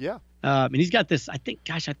 20s. Yeah. And he's got this, I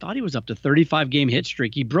thought he was up to 35 game hit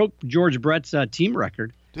streak. He broke George Brett's team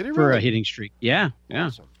record. Did he for really? A hitting streak. Yeah.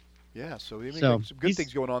 Awesome. Yeah, so, some good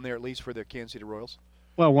things going on there, at least for the Kansas City Royals.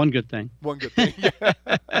 Well, one good thing. One good thing, yeah.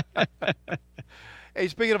 Hey,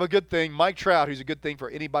 speaking of a good thing, Mike Trout, who's a good thing for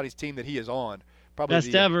anybody's team that he is on. Probably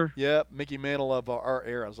best ever. Yeah, Mickey Mantle of our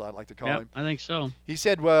era, as I like to call him. I think so. He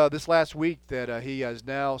said this last week that he has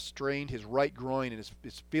now strained his right groin and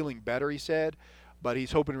is feeling better, he said, but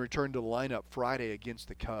he's hoping to return to the lineup Friday against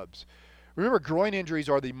the Cubs. Remember, groin injuries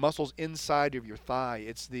are the muscles inside of your thigh.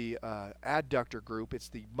 It's the adductor group. It's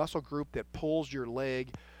the muscle group that pulls your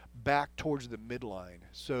leg back towards the midline.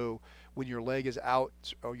 So when your leg is out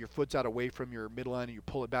or your foot's out away from your midline and you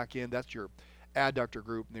pull it back in, that's your adductor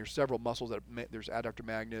group. And there's several muscles there's adductor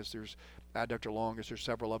magnus, there's adductor longus, there's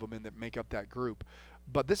several of them that make up that group.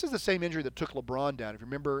 But this is the same injury that took LeBron down. If you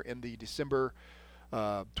remember in the December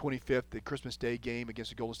 25th, the Christmas Day game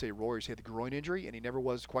against the Golden State Warriors, he had the groin injury, and he never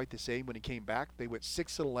was quite the same when he came back. They went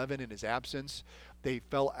 6-11 in his absence. They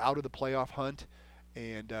fell out of the playoff hunt,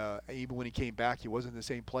 and even when he came back, he wasn't the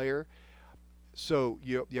same player. So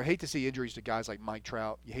you hate to see injuries to guys like Mike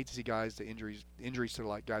Trout. You hate to see injuries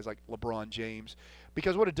to guys like LeBron James,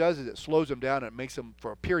 because what it does is it slows them down and it makes them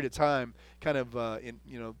for a period of time kind of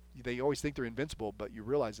they always think they're invincible, but you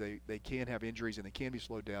realize they can have injuries and they can be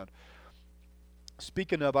slowed down.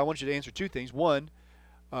 Speaking of, I want you to answer two things. One,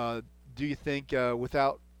 do you think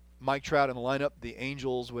without Mike Trout in the lineup, the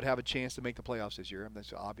Angels would have a chance to make the playoffs this year?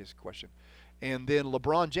 That's an obvious question. And then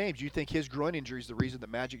LeBron James, do you think his groin injury is the reason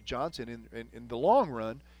that Magic Johnson, in the long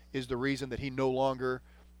run, is the reason that he no longer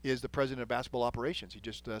is the president of basketball operations? He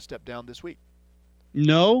just stepped down this week.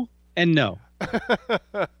 No and no.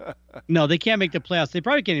 No, they can't make the playoffs. They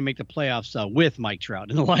probably can't even make the playoffs with Mike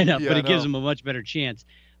Trout in the lineup, but it gives them a much better chance.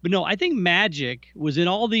 But no, I think Magic was in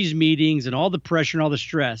all these meetings and all the pressure and all the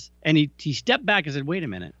stress, and he stepped back and said, wait a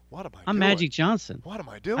minute. What am I doing? I'm Magic Johnson. What am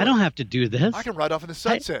I doing? I don't have to do this. I can ride off in the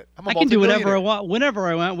sunset. I can do whatever I want, whenever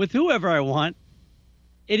I want, with whoever I want,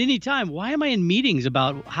 at any time. Why am I in meetings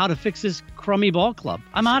about how to fix this crummy ball club?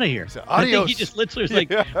 I'm out of here. I think he just literally was like,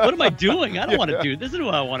 what am I doing? I don't want to do this. This is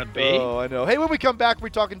what I want to be. Oh, I know. Hey, when we come back, we're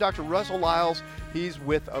talking Dr. Russell Loyles. He's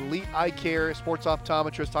with Elite Eye Care, sports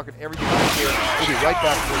optometrist, talking everything eye care. We'll be right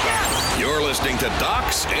back. You're listening to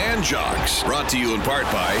Docs and Jocks, brought to you in part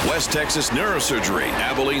by West Texas Neurosurgery,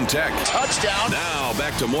 Abilene Tech. Touchdown. Now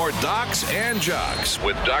back to more Docs and Jocks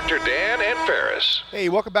with Dr. Dan and Ferris. Hey,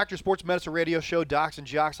 welcome back to your Sports Medicine Radio Show, Docs and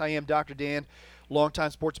Jocks. I am Dr. Dan,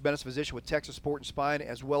 longtime sports medicine physician with Texas Sport and Spine,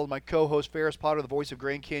 as well as my co-host Ferris Potter, the voice of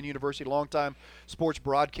Grand Canyon University, longtime sports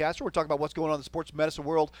broadcaster. We're talking about what's going on in the sports medicine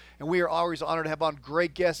world, and we are always honored to have on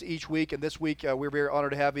great guests each week. And this week, we're very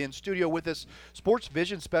honored to have in studio with us sports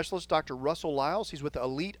vision specialist Dr. Russell Loyles. He's with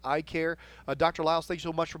Elite Eye Care. Dr. Loyles, thank you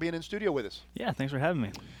so much for being in studio with us. Yeah, thanks for having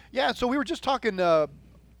me. Yeah, so we were just talking the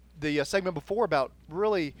segment before about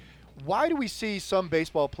really why do we see some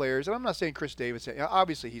baseball players, and I'm not saying Chris Davis,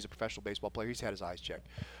 obviously he's a professional baseball player, he's had his eyes checked,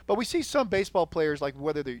 but we see some baseball players, like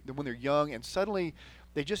when they're young and suddenly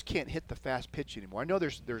they just can't hit the fast pitch anymore. I know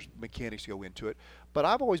there's mechanics go into it, but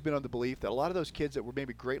I've always been on the belief that a lot of those kids that were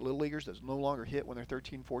maybe great little leaguers that no longer hit when they're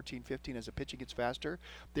 13, 14, 15, as the pitching gets faster,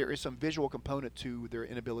 there is some visual component to their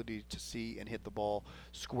inability to see and hit the ball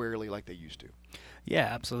squarely like they used to. Yeah,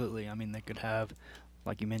 absolutely. I mean, they could have,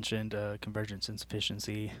 like you mentioned, convergence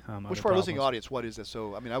insufficiency. Which for our listening audience, what is this?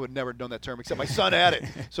 So, I mean, I would never have known that term except my son had it.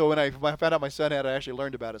 So when I found out my son had it, I actually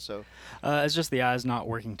learned about it. So it's just the eyes not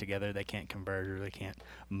working together. They can't converge or they can't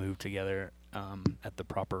move together at the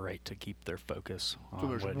proper rate to keep their focus on so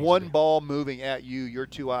there's what one ball moving at you. Your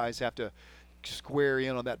two eyes have to square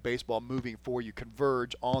in on that baseball moving for you,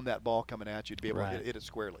 converge on that ball coming at you to be able to hit it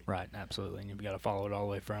squarely. Right, absolutely. And you've got to follow it all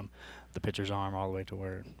the way from the pitcher's arm all the way to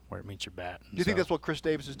where it meets your bat. Do you think that's what Chris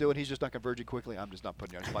Davis is doing? He's just not converging quickly? I'm just not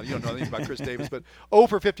putting you on the spot. You don't know anything about Chris Davis, but 0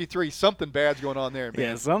 for 53, something bad's going on there, man.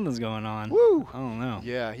 Yeah, something's going on. Woo! I don't know.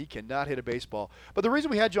 Yeah, he cannot hit a baseball. But the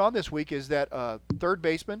reason we had you on this week is that third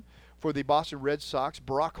baseman for the Boston Red Sox,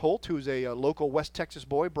 Brock Holt, who's a local West Texas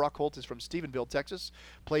boy. Brock Holt is from Stephenville, Texas,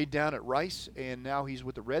 played down at Rice, and now he's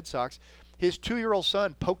with the Red Sox. his 2-year-old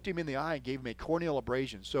son poked him in the eye and gave him a corneal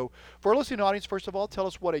abrasion. So for our listening audience, first of all, tell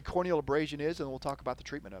us what a corneal abrasion is, and we'll talk about the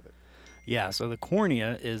treatment of it. Yeah, so the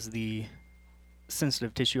cornea is the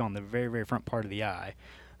sensitive tissue on the very, very front part of the eye,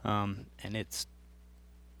 and it's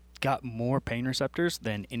got more pain receptors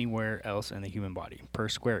than anywhere else in the human body per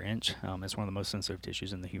square inch. It's one of the most sensitive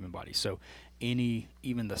tissues in the human body. So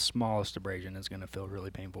even the smallest abrasion is going to feel really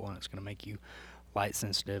painful, and it's going to make you light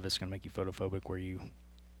sensitive. It's going to make you photophobic, where you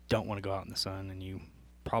don't want to go out in the sun, and you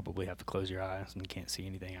probably have to close your eyes and you can't see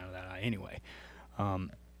anything out of that eye anyway.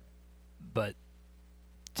 But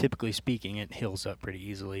typically speaking, it heals up pretty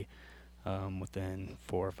easily. Within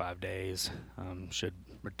 4 or 5 days, should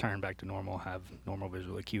return back to normal, have normal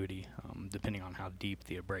visual acuity, depending on how deep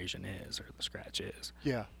the abrasion is or the scratch is.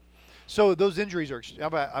 Yeah. So those injuries are.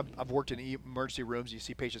 I've worked in emergency rooms. You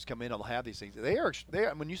see patients come in and they'll have these things. They are.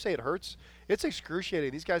 When you say it hurts, it's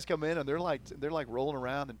excruciating. These guys come in and they're like rolling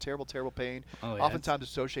around in terrible pain. Oh, yeah, oftentimes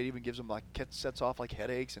associated even gives them sets off like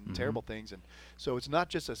headaches and terrible things. And so it's not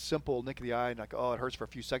just a simple nick of the eye and it hurts for a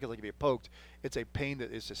few seconds like if you get poked. It's a pain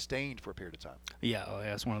that is sustained for a period of time. Yeah. Oh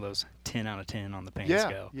yeah. It's one of those 10 out of 10 on the pain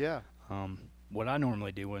scale. Yeah. What I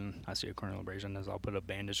normally do when I see a corneal abrasion is I'll put a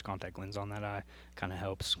bandaged contact lens on that eye. Kind of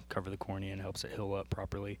helps cover the cornea and helps it heal up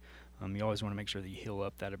properly. You always want to make sure that you heal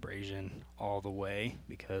up that abrasion all the way,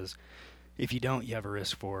 because if you don't, you have a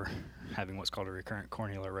risk for having what's called a recurrent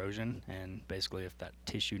corneal erosion. And basically, if that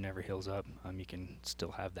tissue never heals up, you can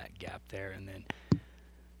still have that gap there. And then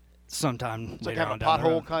sometime it's later like on having a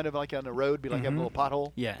pothole, kind of like on the road, be like having a little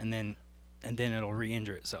pothole. Yeah, and then it'll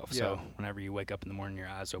re-injure itself. Yeah. So whenever you wake up in the morning, your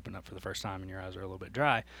eyes open up for the first time and your eyes are a little bit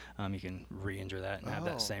dry, you can re-injure that and have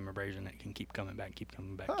that same abrasion that can keep coming back, keep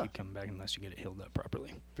coming back unless you get it healed up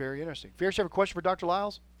properly. Very interesting. Fierce, you have a question for Dr.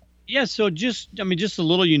 Loyles? Yeah, so just a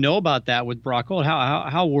little about that with Brock.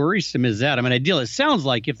 How worrisome is that? I mean, it sounds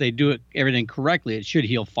like if they do everything correctly, it should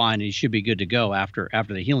heal fine and he should be good to go after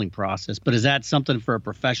the healing process. But is that something for a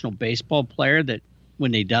professional baseball player that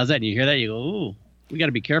when he does that and you hear that, you go, ooh, we got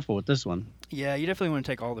to be careful with this one? Yeah, you definitely want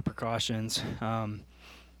to take all the precautions.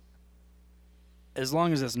 As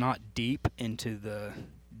long as it's not deep into the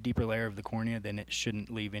deeper layer of the cornea, then it shouldn't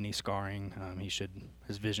leave any scarring.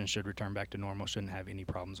 His vision should return back to normal, shouldn't have any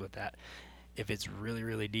problems with that. If it's really,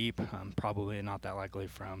 really deep, probably not that likely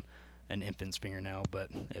from an infant's fingernail, but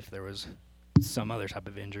if there was some other type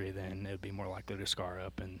of injury, then it would be more likely to scar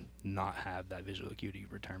up and not have that visual acuity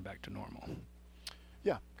return back to normal.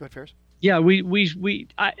 Yeah, go ahead, Ferris. Yeah,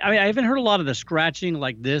 I haven't heard a lot of the scratching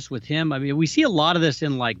like this with him. I mean, we see a lot of this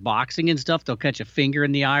in like boxing and stuff. They'll catch a finger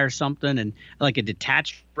in the eye or something, and like a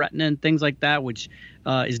detached retina and things like that, which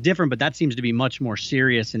is different. But that seems to be much more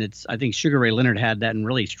serious. And I think Sugar Ray Leonard had that and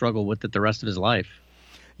really struggled with it the rest of his life.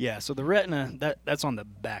 Yeah, so the retina, that's on the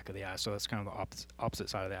back of the eye, so that's kind of the opposite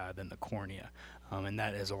side of the eye than the cornea. And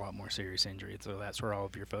that is a lot more serious injury. So that's where all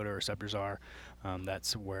of your photoreceptors are.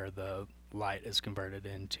 That's where the light is converted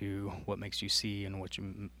into what makes you see and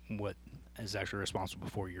what is actually responsible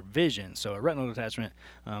for your vision. So a retinal detachment,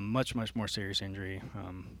 much more serious injury,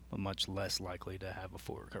 much less likely to have a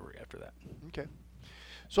full recovery after that. Okay.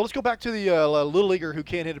 So let's go back to the little leaguer who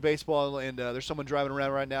can't hit a baseball, and there's someone driving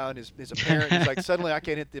around right now, and his parent is like, suddenly I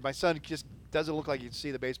can't hit. My son just doesn't look like he can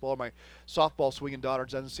see the baseball. Or my softball swinging daughter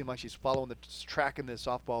doesn't seem like she's following tracking the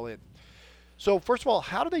softball in. So first of all,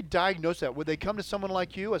 how do they diagnose that? Would they come to someone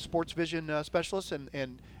like you, a sports vision specialist,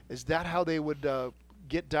 and is that how they would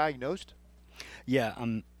get diagnosed? Yeah,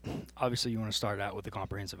 obviously you want to start out with a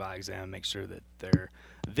comprehensive eye exam, make sure that their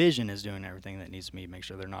vision is doing everything that needs to be, make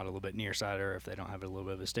sure they're not a little bit nearsighted, or if they don't have a little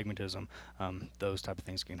bit of astigmatism, those type of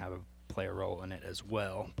things can play a role in it as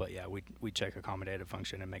well. But yeah, we check accommodative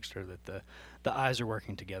function and make sure that the eyes are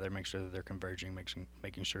working together, make sure that they're converging,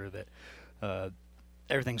 making sure that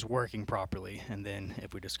everything's working properly. And then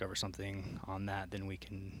if we discover something on that, then we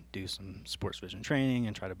can do some sports vision training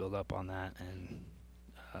and try to build up on that and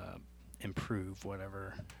improve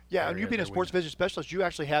whatever. Yeah, and you being a sports vision specialist, you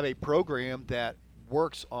actually have a program that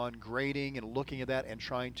works on grading and looking at that and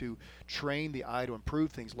trying to train the eye to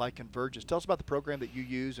improve things like convergence. Tell us about the program that you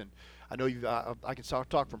use. And I know I can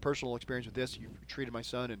talk from personal experience with this. You've treated my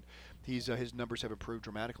son, and his numbers have improved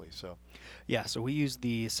dramatically. So yeah, so we use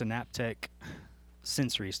the Synaptech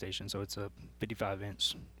Sensory Station. So it's a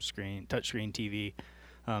 55-inch screen, touchscreen TV.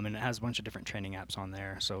 And it has a bunch of different training apps on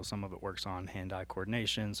there. So some of it works on hand-eye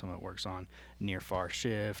coordination, some of it works on near-far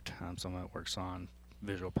shift, some of it works on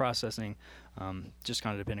visual processing, just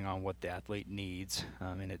kind of depending on what the athlete needs.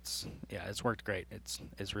 And it's worked great.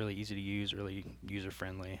 It's really easy to use, really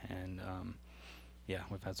user-friendly, and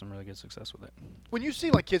we've had some really good success with it. When you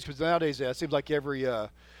see like kids, because nowadays it seems like every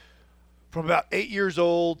from about 8 years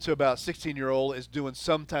old to about 16-year-old is doing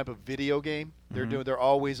some type of video game. They're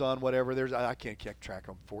always on whatever. I can't keep track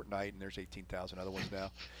of Fortnite, and there's 18,000 other ones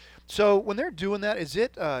now. So when they're doing that, is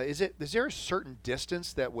there a certain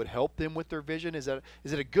distance that would help them with their vision? Is it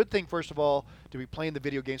a good thing, first of all, to be playing the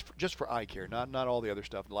video games just for eye care, not all the other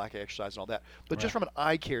stuff, lack of exercise and all that, but just from an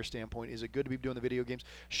eye care standpoint, is it good to be doing the video games?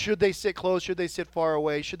 Should they sit close? Should they sit far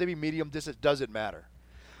away? Should they be medium distance? Does it matter?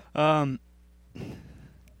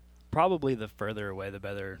 Probably the further away, the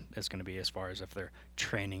better it's going to be as far as if they're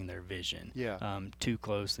training their vision. Yeah. Too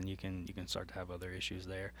close, then you can start to have other issues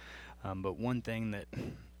there. But one thing that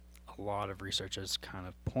a lot of research is kind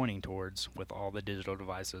of pointing towards with all the digital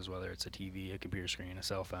devices, whether it's a TV, a computer screen, a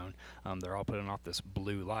cell phone, they're all putting off this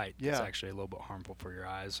blue light that's actually a little bit harmful for your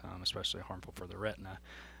eyes, especially harmful for the retina.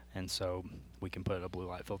 And so we can put a blue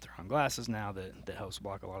light filter on glasses now that helps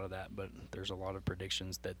block a lot of that. But there's a lot of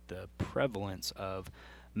predictions that the prevalence of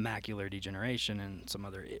macular degeneration and some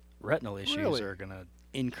other retinal issues are going to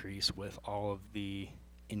increase with all of the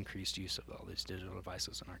increased use of all these digital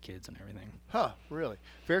devices in our kids and everything. Huh, really?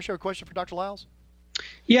 Fair share question for Dr. Loyles?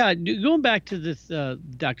 Yeah, going back to this,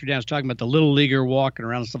 Dr. Dan was talking about the little leaguer walking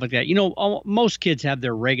around and stuff like that. You know, most kids have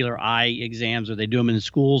their regular eye exams, or they do them in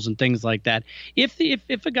schools and things like that. If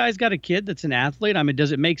a guy's got a kid that's an athlete, I mean,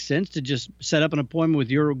 does it make sense to just set up an appointment with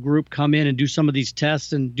your group, come in and do some of these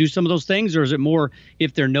tests and do some of those things, or is it more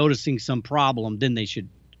if they're noticing some problem, then they should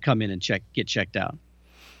come in and get checked out?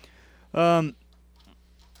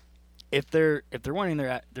 If they're wanting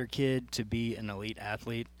their kid to be an elite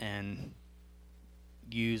athlete and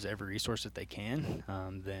use every resource that they can,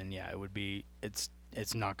 then yeah, it's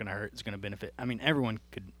not going to hurt. It's going to benefit. I mean, everyone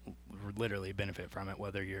could literally benefit from it,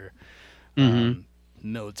 whether you're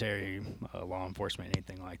military, law enforcement,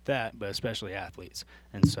 anything like that, but especially athletes.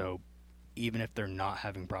 And so even if they're not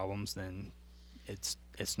having problems, then it's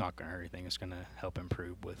not going to hurt anything. It's going to help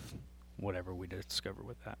improve with whatever we discover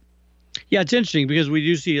with that. Yeah, it's interesting because we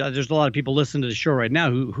do see there's a lot of people listening to the show right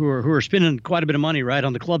now who are spending quite a bit of money, right,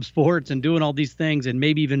 on the club sports and doing all these things, and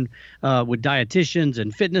maybe even with dietitians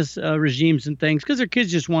and fitness regimes and things, because their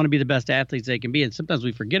kids just want to be the best athletes they can be. And sometimes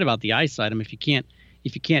we forget about the eyesight. I mean, if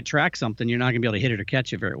you can't track something, you're not going to be able to hit it or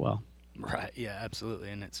catch it very well. Right. Yeah, absolutely.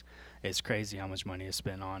 And it's crazy how much money is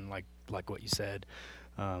spent on like what you said,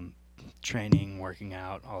 training, working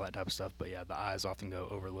out, all that type of stuff. But yeah, the eyes often go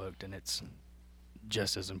overlooked, and it's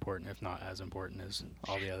just as important, if not as important, as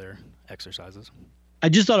all the other exercises. I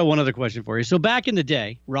just thought of one other question for you. So back in the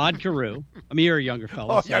day, Rod Carew, I mean, you're a younger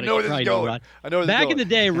fellow. Oh, yeah, I know where this is going. I know where this is going. Back in the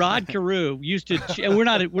day, Rod Carew used to, and we're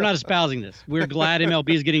not espousing this. We're glad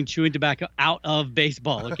MLB is getting chewing tobacco out of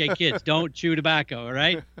baseball. Okay, kids, don't chew tobacco, all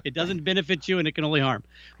right? It doesn't benefit you, and it can only harm.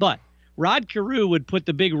 But Rod Carew would put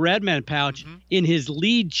the big Redman pouch in his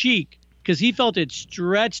lead cheek, because he felt it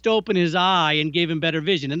stretched open his eye and gave him better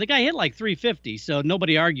vision. And the guy hit like 350, so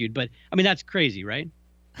nobody argued. But, I mean, that's crazy, right?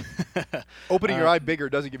 Opening your eye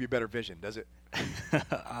bigger doesn't give you better vision, does it?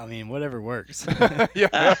 I mean, whatever works.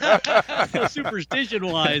 Yeah.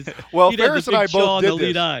 Superstition-wise, well, Ferris and I both did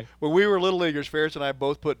this. Eye. When we were little leaguers, Ferris and I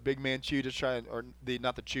both put Big Man Chew to try,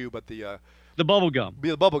 not the chew, but the bubble gum.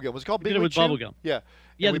 The bubble gum. Was it called Big League Chew? Bubble gum. Yeah.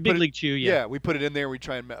 Yeah, the Big League Chew, Yeah, we put it in there. We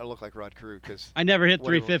try and look like Rod Carew. Cause I never hit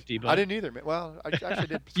 350. But I didn't either. Well, I actually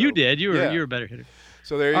did. So. You did. You were a better hitter.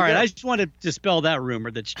 So there you go. All right, I just wanted to dispel that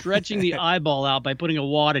rumor that stretching the eyeball out by putting a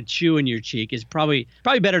wad of chew in your cheek is probably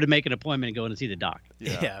better to make an appointment and go in and see the doc.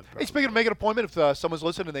 Yeah. Hey, speaking of making an appointment, if someone's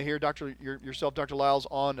listening and they hear yourself, Dr. Loyles,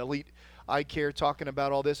 on Elite Eye Care talking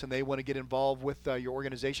about all this and they want to get involved with your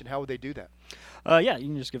organization, how would they do that? Yeah, you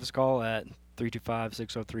can just give us a call at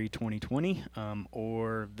 325-603-2020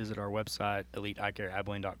 or visit our website,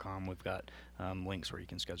 eliteeyecareabilene.com. We've got links where you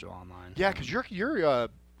can schedule online. Yeah, because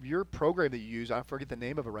your program that you use, I forget the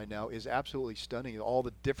name of it right now, is absolutely stunning. All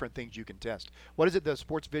the different things you can test. What is it, the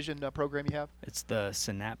sports vision program you have? It's the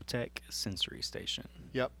Synaptech Sensory Station.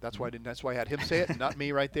 Yep, that's why I had him say it, not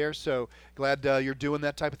me right there. So glad you're doing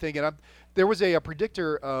that type of thing. And there was a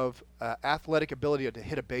predictor of athletic ability to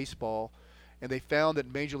hit a baseball, and they found that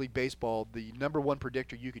in Major League Baseball, the number one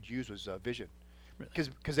predictor you could use was vision.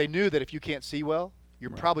 Because they knew that if you can't see well,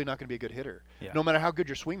 you're probably not going to be a good hitter, no matter how good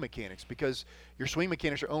your swing mechanics, because your swing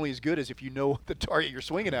mechanics are only as good as if you know the target you're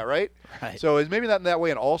swinging at, right? So it's maybe not in that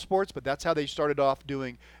way in all sports, but that's how they started off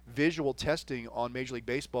doing visual testing on Major League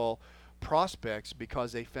Baseball prospects,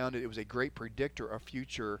 because they found it was a great predictor of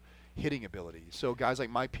future hitting ability. So guys like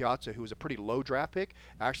Mike Piazza, who was a pretty low draft pick,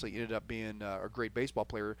 actually ended up being a great baseball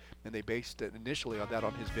player, and they based it initially on that,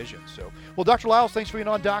 on his vision. So, well, Dr. Loyles, thanks for being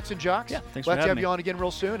on Docs and Jocks. Yeah, thanks Glad for to having have me. you on again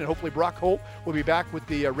real soon, and hopefully Brock Holt will be back with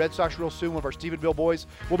the Red Sox real soon, one of our Stephenville boys.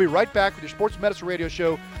 We'll be right back with your Sports Medicine Radio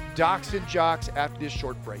Show, Docs and Jocks, after this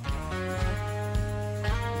short break.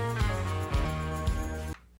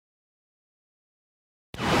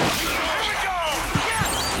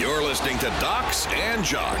 You're listening to Docs and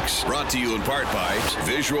Jocks, brought to you in part by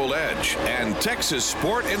Visual Edge and Texas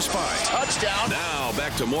Sport and Spine. Touchdown. Now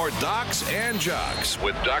back to more Docs and Jocks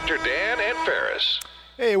with Dr. Dan and Ferris.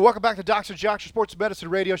 Hey, welcome back to Docs and Jocks, your Sports Medicine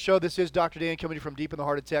Radio Show. This is Dr. Dan coming to you from deep in the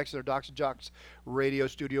heart of Texas, our Docs and Jocks radio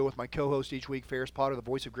studio with my co-host each week, Ferris Potter, the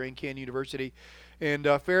voice of Grand Canyon University. And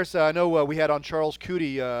Ferris, I know we had on Charles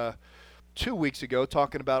Cootie 2 weeks ago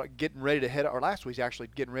talking about getting ready to head, or last week's actually,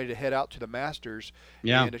 getting ready to head out to the Masters.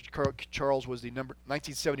 Yeah. And Charles was the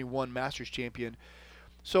 1971 Masters champion.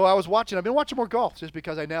 So I was watching. I've been watching more golf just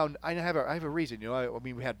because I have a reason. You know, I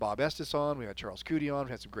mean, we had Bob Estes on, we had Charles Cootie on,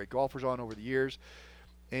 we had some great golfers on over the years,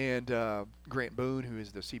 and Grant Boone, who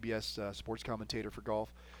is the CBS sports commentator for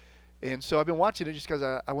golf. And so I've been watching it just because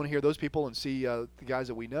I want to hear those people and see the guys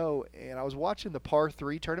that we know. And I was watching the par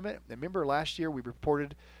 3 tournament. And remember last year we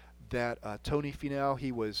reported that Tony Finau,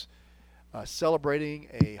 he was celebrating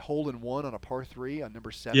a hole-in-one on a par 3 on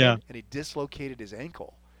number 7, Yeah. and he dislocated his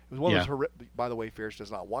ankle. It was one of those by the way, Ferris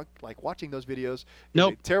does not like watching those videos.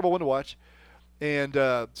 Nope. It's a terrible one to watch. And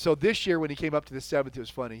so this year when he came up to the 7th, it was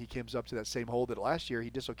funny. He comes up to that same hole that last year he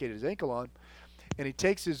dislocated his ankle on, and he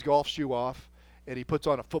takes his golf shoe off, and he puts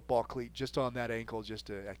on a football cleat just on that ankle just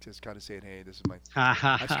kind of saying, hey, this is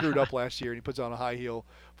I screwed up last year, and he puts on a high heel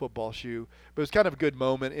football shoe. But it was kind of a good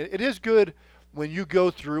moment. It is good when you go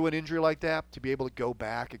through an injury like that to be able to go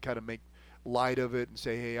back and kind of make light of it and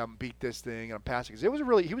say, hey, I'm beat this thing and I'm passing.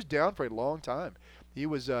 Because he was down for a long time. He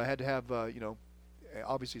was had to have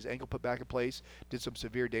obviously his ankle put back in place, did some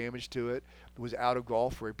severe damage to it, was out of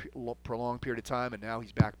golf for a prolonged period of time, and now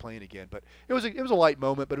he's back playing again. But it was a light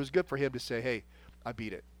moment, but it was good for him to say, hey, I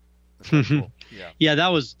beat it. That's cool. Yeah, that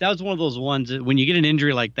was one of those ones that when you get an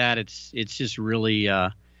injury like that, it's just really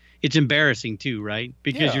it's embarrassing too, right?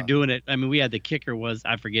 Because you're doing it. I mean, we had the kicker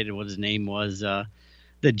I forget what his name was,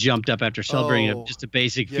 that jumped up after celebrating just a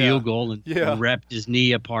basic field goal and repped his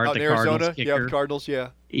knee apart. Out the in Arizona, Cardinals kicker. the Cardinals,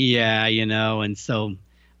 Yeah, and so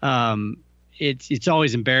it's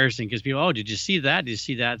always embarrassing because people, did you see that? Did you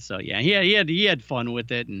see that? So yeah, he had fun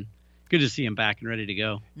with it, and good to see him back and ready to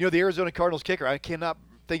go. You know, the Arizona Cardinals kicker, I cannot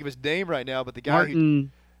think of his name right now, but the guy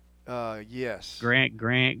Martin, yes. Grant.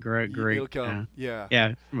 He'll come.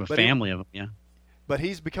 Yeah, from a family of them, yeah. But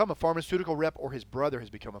he's become a pharmaceutical rep, or his brother has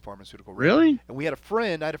become a pharmaceutical rep. Really? And I had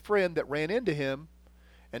a friend that ran into him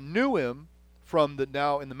and knew him from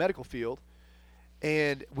now in the medical field,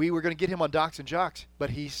 and we were going to get him on Docs and Jocks,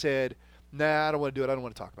 but he said, nah, I don't want to do it. I don't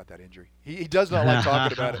want to talk about that injury. He does not like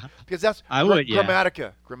talking about it because that's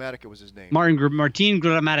Grammatica. Grammatica was his name. Martin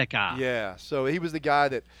Grammatica. Yeah, so he was the guy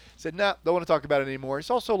that said, nah, don't want to talk about it anymore.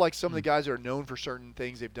 It's also like some of the guys that are known for certain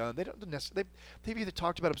things they've done. They don't necessarily, they've either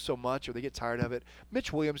talked about them so much or they get tired of it.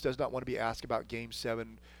 Mitch Williams does not want to be asked about Game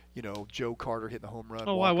 7, Joe Carter hitting the home run.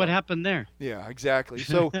 Oh, wow, what happened there? Yeah, exactly.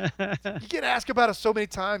 So you get asked about it so many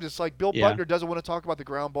times. It's like Bill Butler doesn't want to talk about the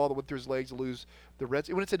ground ball that went through his legs to lose the Reds.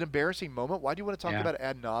 When it's an embarrassing moment, why do you want to talk about it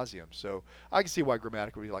ad nauseum? So I can see why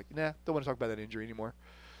Grammatica would be like, nah, don't want to talk about that injury anymore.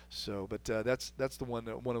 So, but that's the one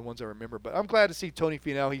of the ones I remember. But I'm glad to see Tony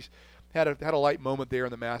Finau. He's had a light moment there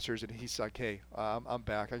in the Masters, and he's like, hey, I'm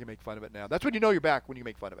back. I can make fun of it now. That's when you know you're back, when you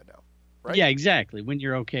make fun of it now, right? Yeah, exactly. When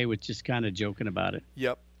you're okay with just kind of joking about it.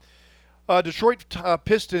 Yep. Detroit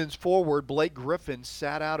Pistons forward Blake Griffin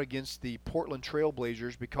sat out against the Portland Trail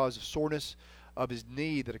Blazers because of soreness of his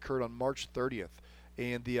knee that occurred on March 30th.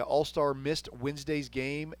 And the All-Star missed Wednesday's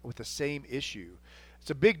game with the same issue. It's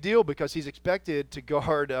a big deal because he's expected to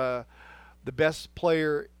guard the best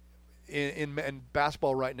player in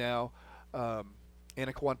basketball right now,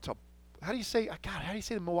 Anaquanta. How do you say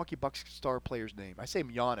the Milwaukee Bucks star player's name? I say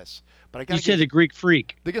Giannis, but I got to say the Greek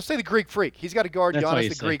Freak. They say the Greek Freak. He's got to guard That's Giannis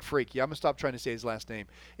the Greek Freak. Yeah, I'm gonna stop trying to say his last name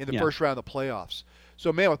in the first round of the playoffs.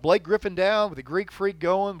 So man, with Blake Griffin down, with the Greek Freak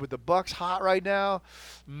going, with the Bucks hot right now,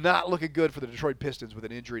 not looking good for the Detroit Pistons with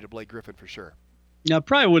an injury to Blake Griffin for sure. No,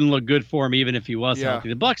 probably wouldn't look good for him even if he was healthy.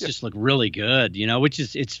 The Bucks just look really good, which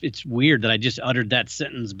is it's weird that I just uttered that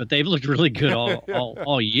sentence, but they've looked really good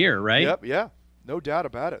all year, right? Yep, yeah, no doubt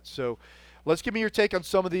about it. So let's give me your take on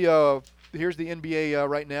some of the here's the NBA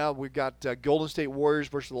right now. We've got Golden State Warriors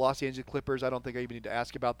versus the Los Angeles Clippers. I don't think I even need to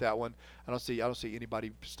ask about that one. I don't see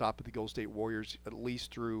anybody stopping the Golden State Warriors at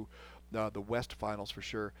least through the West Finals for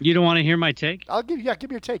sure. You don't want to hear my take? Give me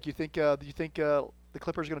your take. You think the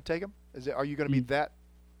Clippers are going to take them? Are you going to be that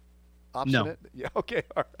obstinate? No. Yeah. Okay.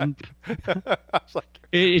 All right. I was like,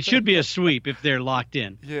 it should be a sweep if they're locked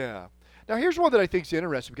in. Yeah. Now here's one that I think is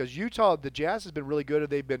interesting because Utah, the Jazz has been really good, and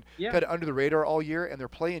they've been kind of under the radar all year, and they're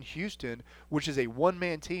playing Houston, which is a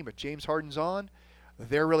one-man team. If James Harden's on,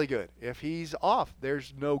 they're really good. If he's off,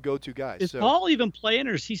 there's no go-to guy. Is Paul even playing,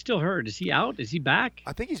 or is he still hurt? Is he out? Is he back?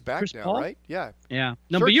 I think he's back Chris now, Paul? right? Yeah. Yeah.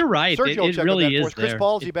 No, but you're right. Sergio It really is there. Chris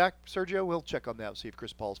Paul, is he back, Sergio? We'll check on that, see if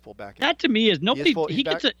Chris Paul's full back. That to me is nobody. He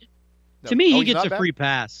gets a. No. To me, he he's gets a not free back?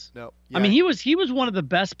 pass. No. I mean, he was one of the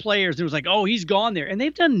best players. It was like, oh, he's gone there, and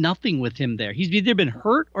they've done nothing with him there. He's either been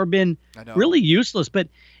hurt or been really useless. But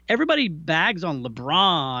everybody bags on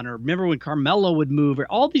LeBron, or remember when Carmelo would move, or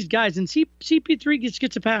all these guys, and CP3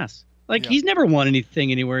 gets a pass. Like he's never won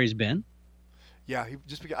anything anywhere he's been. Yeah,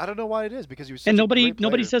 I don't know why it is because he was. And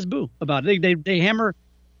nobody says boo about it. They hammer.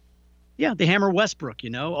 Yeah, they hammer Westbrook,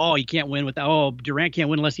 Oh, he can't win without. Oh, Durant can't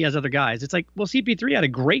win unless he has other guys. It's like, well, CP3 had a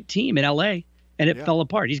great team in LA, and it fell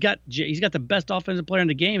apart. He's got the best offensive player in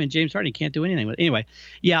the game, and James Harden can't do anything with it. Anyway,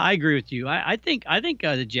 yeah, I agree with you. I think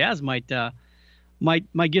the Jazz might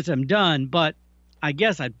get them done, but I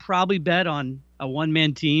guess I'd probably bet on a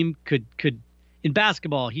one-man team could in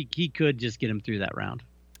basketball he could just get him through that round.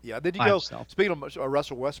 Yeah, then you go. Speaking of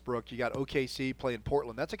Russell Westbrook, you got OKC playing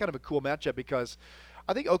Portland. That's a kind of a cool matchup because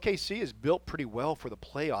I think OKC is built pretty well for the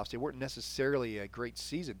playoffs. They weren't necessarily a great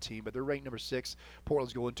season team, but they're ranked number 6.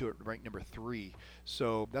 Portland's going to it ranked number 3.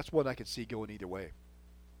 So that's one I could see going either way.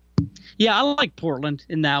 Yeah, I like Portland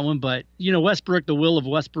in that one, but Westbrook, the will of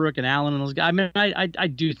Westbrook and Allen and those guys. I mean, I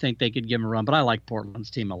do think they could give him a run, but I like Portland's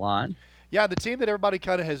team a lot. Yeah, the team that everybody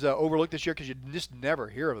kind of has overlooked this year because you just never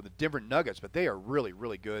hear of them, the Denver Nuggets, but they are really,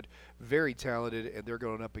 really good, very talented, and they're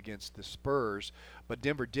going up against the Spurs. But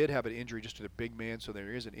Denver did have an injury just to their big man, so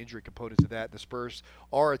there is an injury component to that. The Spurs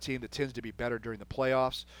are a team that tends to be better during the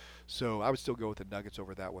playoffs, so I would still go with the Nuggets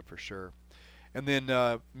over that one for sure. And then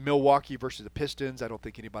Milwaukee versus the Pistons. I don't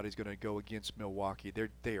think anybody's going to go against Milwaukee.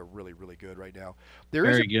 They are really, really good right now.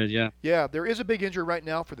 Very good, yeah. Yeah, there is a big injury right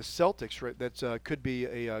now for the Celtics. Right, that could be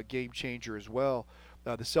a game changer as well.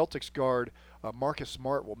 The Celtics guard Marcus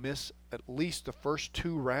Smart will miss at least the first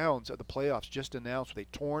 2 rounds of the playoffs. Just announced with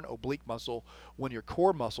a torn oblique muscle, one of your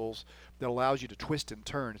core muscles that allows you to twist and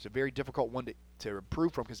turn. It's a very difficult one to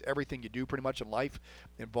improve from because everything you do pretty much in life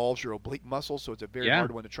involves your oblique muscle. So it's a very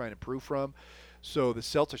hard one to try and improve from. So the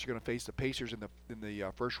Celtics are going to face the Pacers in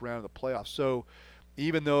the first round of the playoffs. So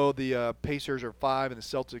even though the Pacers are 5 and the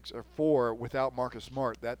Celtics are 4, without Marcus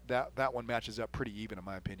Smart, that one matches up pretty even in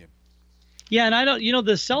my opinion. Yeah, and I don't,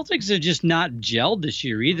 the Celtics are just not gelled this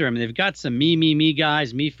year either. I mean, they've got some me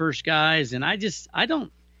guys, me first guys, and I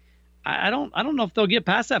don't know if they'll get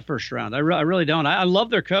past that first round. I really don't. I love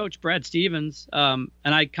their coach, Brad Stevens, and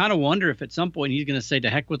I kind of wonder if at some point he's going to say to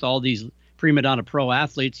heck with all these prima donna pro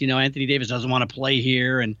athletes. Anthony Davis doesn't want to play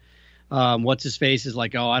here, and what's his face is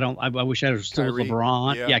like, I wish I was still with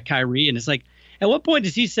LeBron. Yeah, Kyrie, and it's like, at what point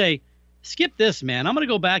does he say, skip this, man? I'm going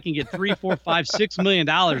to go back and get $3, $4, $5, $6 million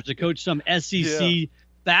to coach some SEC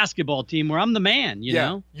basketball team where I'm the man. You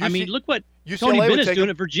know, I mean, look what Tony Bennett's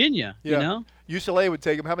doing at Virginia. UCLA would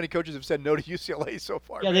take him. How many coaches have said no to UCLA so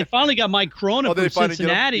far? Yeah, they finally got Mike Corona from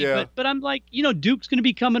Cincinnati, but I'm like, Duke's going to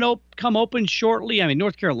be come open shortly. I mean,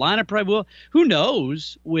 North Carolina probably will. Who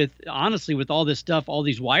knows? With all this stuff, all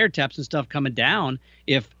these wiretaps and stuff coming down,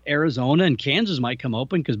 if Arizona and Kansas might come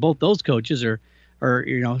open because both those coaches are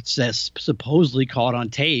supposedly caught on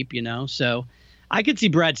tape, So I could see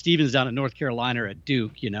Brad Stevens down at North Carolina or at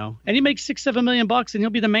Duke, and he makes $6-7 million and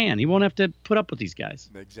he'll be the man. He won't have to put up with these guys.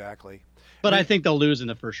 Exactly. But I think they'll lose in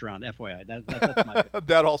the first round. FYI, that's my pick.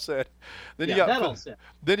 That all said. Then you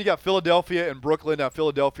got Philadelphia and Brooklyn. Now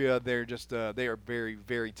Philadelphia, they're just they are very,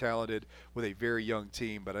 very talented with a very young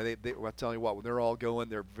team. But I'm telling you what, when they're all going,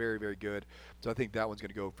 they're very, very good. So I think that one's going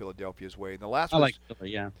to go Philadelphia's way. And the last one,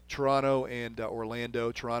 Toronto and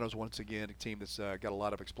Orlando. Toronto's once again a team that's got a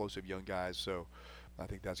lot of explosive young guys. So I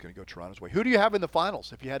think that's going to go Toronto's way. Who do you have in the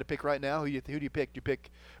finals? If you had to pick right now, who do you pick? Do you pick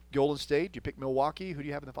Golden State? Do you pick Milwaukee? Who do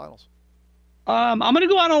you have in the finals? I'm going to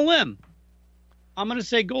go out on a limb. I'm going to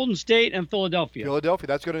say Golden State and Philadelphia. I think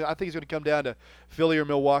it's going to come down to Philly or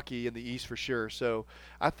Milwaukee in the East for sure. So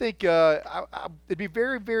I think it'd be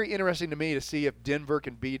very, very interesting to me to see if Denver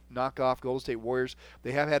can knock off Golden State Warriors.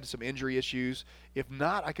 They have had some injury issues. If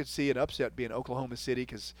not, I could see an upset being Oklahoma City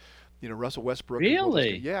because Russell Westbrook.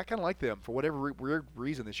 Really? Yeah, I kind of like them for whatever weird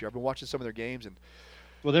reason this year. I've been watching some of their games and.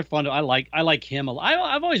 Well, they're fun. I like him a lot.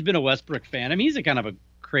 I've always been a Westbrook fan. I mean, he's a kind of a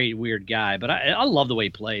crazy, weird guy, but I love the way he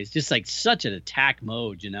plays. Just like such an attack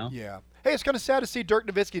mode, you know? Yeah. Hey, it's kind of sad to see Dirk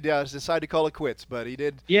Nowitzki decide to call it quits, but he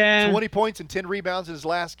did 20 points and 10 rebounds in his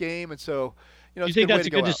last game, and so, you think that's a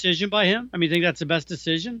good decision by him? I mean, you think that's the best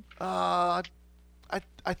decision?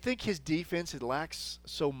 I think his defense lacks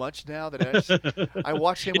so much now that I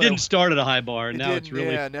watched him. It didn't start at a high bar, and now it's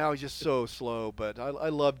really now he's just so slow. But I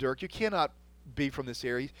love Dirk. You cannot be from this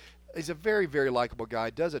area. He's a very, very likable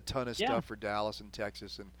guy. Does a ton of stuff for Dallas and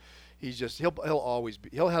Texas, and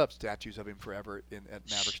he'll have statues of him forever at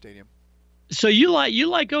Maverick Stadium. So you like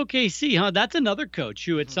OKC, huh? That's another coach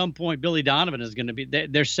who at some point Billy Donovan is going to be.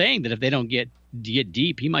 They're saying that if they don't get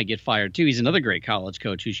deep, he might get fired too. He's another great college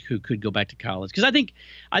coach who could go back to college. Because I think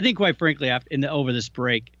quite frankly, over this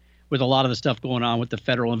break, with a lot of the stuff going on with the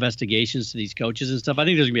federal investigations to these coaches and stuff, I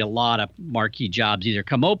think there's going to be a lot of marquee jobs either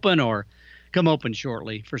come open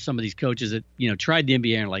shortly for some of these coaches that tried the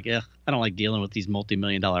NBA and are like, I don't like dealing with these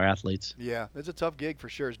multi-million-dollar athletes. Yeah, it's a tough gig for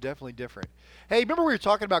sure. It's definitely different. Hey, remember we were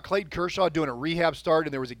talking about Clayton Kershaw doing a rehab start,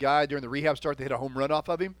 and there was a guy during the rehab start that hit a home run off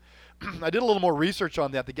of him? I did a little more research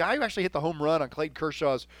on that. The guy who actually hit the home run on Clayton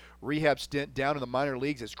Kershaw's rehab stint down in the minor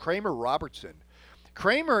leagues is Kramer Robertson.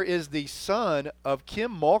 Kramer is the son of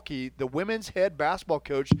Kim Mulkey, the women's head basketball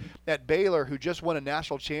coach at Baylor, who just won a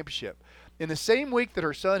national championship. In the same week that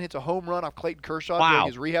her son hits a home run off Clayton Kershaw during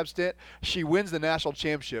his rehab stint, she wins the national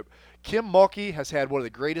championship. Kim Mulkey has had one of the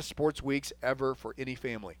greatest sports weeks ever for any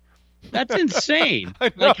family. That's insane.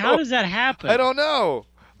 Like, how does that happen? I don't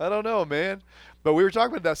know, man. But we were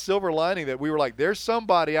talking about that silver lining that we were like, there's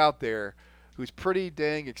somebody out there who's pretty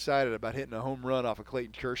dang excited about hitting a home run off of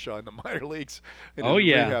Clayton Kershaw in the minor leagues in his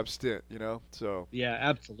rehab stint, So yeah,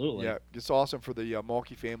 absolutely. Yeah, it's awesome for the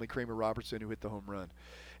Mulkey family, Kramer Robertson, who hit the home run.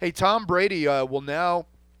 Hey, Tom Brady will now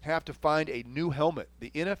have to find a new helmet. The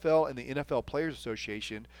NFL and the NFL Players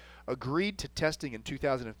Association agreed to testing in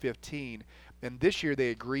 2015, and this year they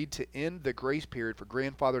agreed to end the grace period for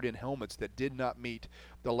grandfathered-in helmets that did not meet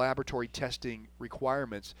the laboratory testing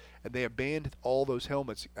requirements, and they have banned all those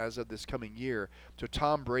helmets as of this coming year. So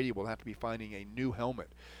Tom Brady will have to be finding a new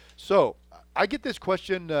helmet. So I get this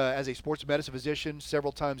question as a sports medicine physician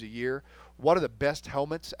several times a year. What are the best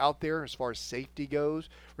helmets out there as far as safety goes?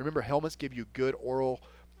 Remember, helmets give you good oral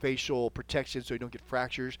facial protection so you don't get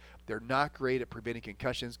fractures. They're not great at preventing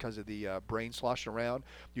concussions because of the brain sloshing around.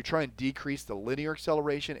 You try and decrease the linear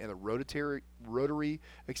acceleration and the rotary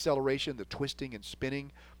acceleration, the twisting and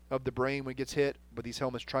spinning of the brain when it gets hit. But these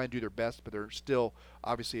helmets try and do their best, but they're still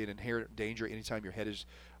obviously an inherent danger anytime your head is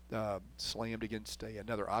slammed against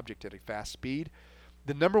another object at a fast speed.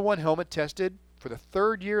 The number one helmet tested for the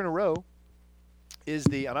third year in a row is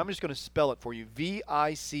and I'm just going to spell it for you,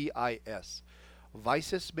 VICIS.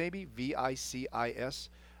 Vicis, maybe, VICIS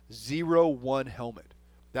 01 helmet.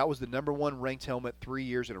 That was the number one ranked helmet 3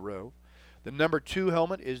 years in a row. The number two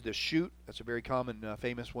helmet is the Shoot. That's a very common,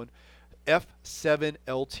 famous one. F7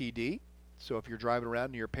 LTD. So if you're driving around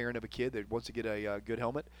and you're a parent of a kid that wants to get a good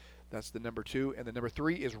helmet, that's the number two. And the number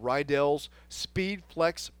three is Rydell's Speed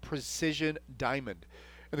Flex Precision Diamond.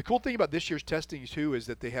 And the cool thing about this year's testing, too, is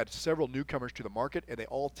that they had several newcomers to the market, and they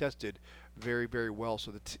all tested very, very well.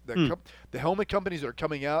 So the helmet companies that are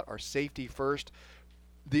coming out are safety first.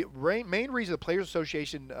 The main reason the Players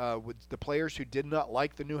Association, with the players who did not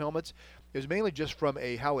like the new helmets, is mainly just from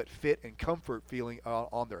how it fit and comfort feeling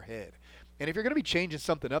on their head. And if you're going to be changing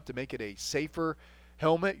something up to make it a safer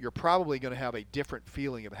helmet, you're probably going to have a different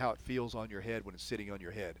feeling of how it feels on your head when it's sitting on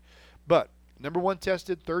your head. But number one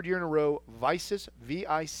tested, third year in a row, Vicis,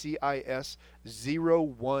 VICIS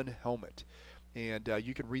 01 helmet. And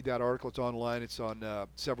you can read that article. It's online. It's on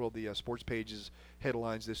several of the sports pages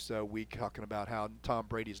headlines this week talking about how Tom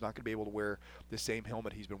Brady is not going to be able to wear the same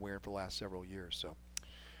helmet he's been wearing for the last several years. So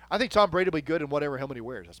I think Tom Brady will be good in whatever helmet he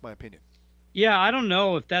wears. That's my opinion. Yeah, I don't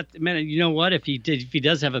know if that. Man, you know what? If he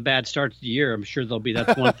does have a bad start to the year, I'm sure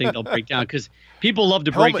that's one thing they'll break down because people love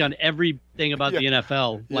to break down everything about the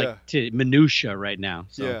NFL to minutia right now.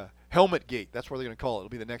 So. Yeah, Helmet Gate. That's what they're going to call it. It'll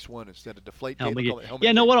be the next one instead of Deflate Gate. Helmet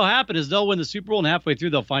Gate. No, what'll happen is they'll win the Super Bowl and halfway through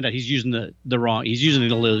they'll find out he's using the wrong. He's using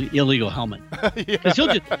an illegal helmet. Because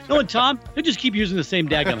he'll just keep using the same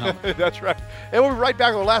daggum helmet. That's right. And we'll be right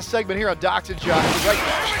back with the last segment here on Docs and Jocks. Right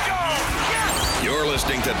back. You're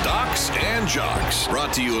listening to Docs and Jocks,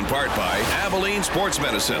 brought to you in part by Abilene Sports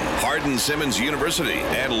Medicine, Hardin-Simmons University,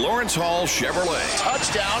 and Lawrence Hall Chevrolet.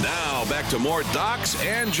 Touchdown. Now back to more Docs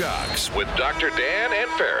and Jocks with Dr. Dan and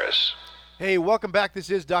Ferris. Hey, welcome back. This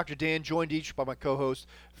is Dr. Dan, joined each by my co-host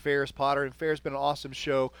Ferris Potter. And Ferris, been an awesome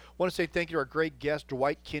show. Want to say thank you to our great guest,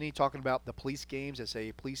 Dwight Kinney, talking about the police games as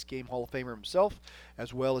a police game Hall of Famer himself,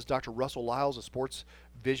 as well as Dr. Russell Loyles, a sports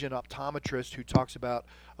vision optometrist who talks about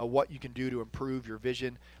what you can do to improve your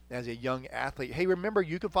vision as a young athlete. Hey, remember,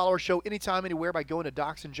 you can follow our show anytime, anywhere by going to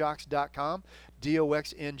docsandjocks.com,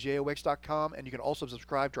 doxnjox.com, and you can also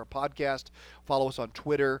subscribe to our podcast. Follow us on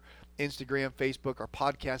Twitter, Instagram, Facebook. Our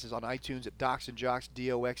podcast is on iTunes at Docs and Jocks,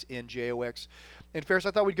 DOXNJOX. And Ferris,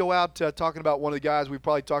 I thought we'd go out talking about one of the guys we've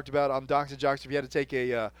probably talked about on Docs and Jocks. If you had to take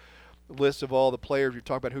a list of all the players we've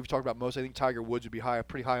talked about, who we've talked about most, I think Tiger Woods would be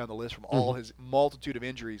pretty high on the list from all his multitude of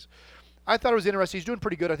injuries. I thought it was interesting. He's doing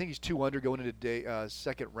pretty good. I think he's 2 under going into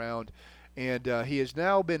second round. And he has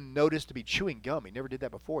now been noticed to be chewing gum. He never did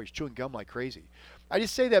that before. He's chewing gum like crazy. I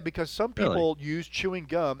just say that because some people use chewing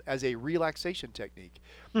gum as a relaxation technique.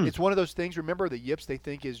 It's one of those things. Remember, the yips they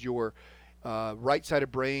think is your right side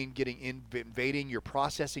of brain invading your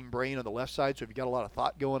processing brain on the left side. So if you've got a lot of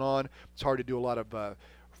thought going on, it's hard to do a lot of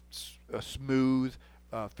smooth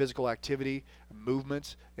physical activity,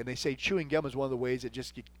 movements. And they say chewing gum is one of the ways that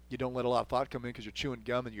just you don't let a lot of thought come in because you're chewing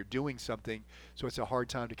gum and you're doing something. So it's a hard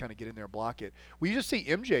time to kind of get in there and block it. We just see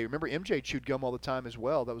MJ. Remember, MJ chewed gum all the time as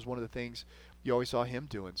well. That was one of the things you always saw him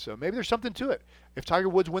doing. So maybe there's something to it. If Tiger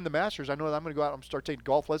Woods win the Masters, I know that I'm going to go out and start taking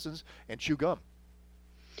golf lessons and chew gum.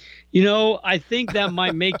 You know, I think that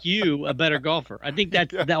might make you a better golfer. I think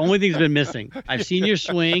that's the only thing's been missing. I've seen your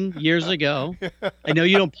swing years ago. I know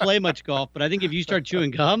you don't play much golf, but I think if you start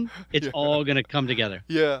chewing gum, it's all going to come together.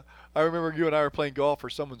 Yeah. I remember you and I were playing golf for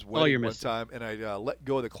someone's wedding one time, and I let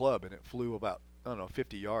go of the club, and it flew about,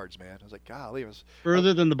 50 yards, man. I was like, golly. It was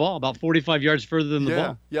further than the ball, about 45 yards further than the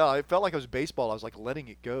ball. Yeah, it felt like it was baseball. I was like letting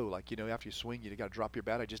it go. Like, after you swing, you got to drop your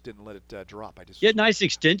bat. I just didn't let it drop. You had nice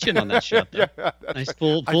extension on that shot, though. Nice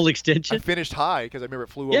full extension. I finished high because I remember it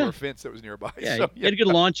flew over a fence that was nearby. Yeah, so, you had a good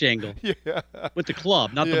launch angle. With the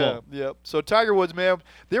club, not the ball. Yeah. So Tiger Woods, man,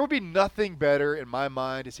 there would be nothing better in my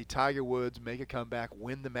mind to see Tiger Woods make a comeback,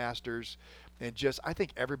 win the Masters. And I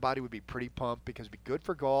think everybody would be pretty pumped because it'd be good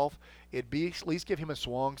for golf. It'd be at least give him a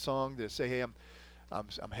swan song to say, hey, I'm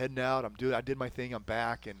heading out. I did my thing. I'm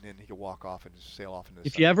back, and then he could walk off and just sail off into the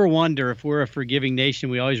If sun. you ever wonder if we're a forgiving nation,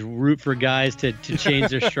 we always root for guys to change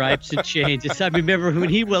their stripes and change. I remember when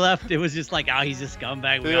he left, it was just like, oh, he's a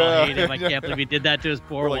scumbag. We all hate him. I can't believe he did that to his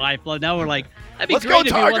poor wife. Now we're like, that'd be great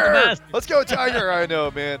if he won the Masters. Let's go, Tiger. I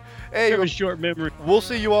know, man. Hey, have a short memory. We'll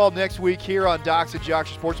see you all next week here on Docs and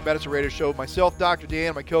Jocks Sports Medicine Radio Show. Myself, Dr.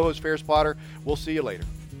 Dan, my co-host Ferris Potter. We'll see you later.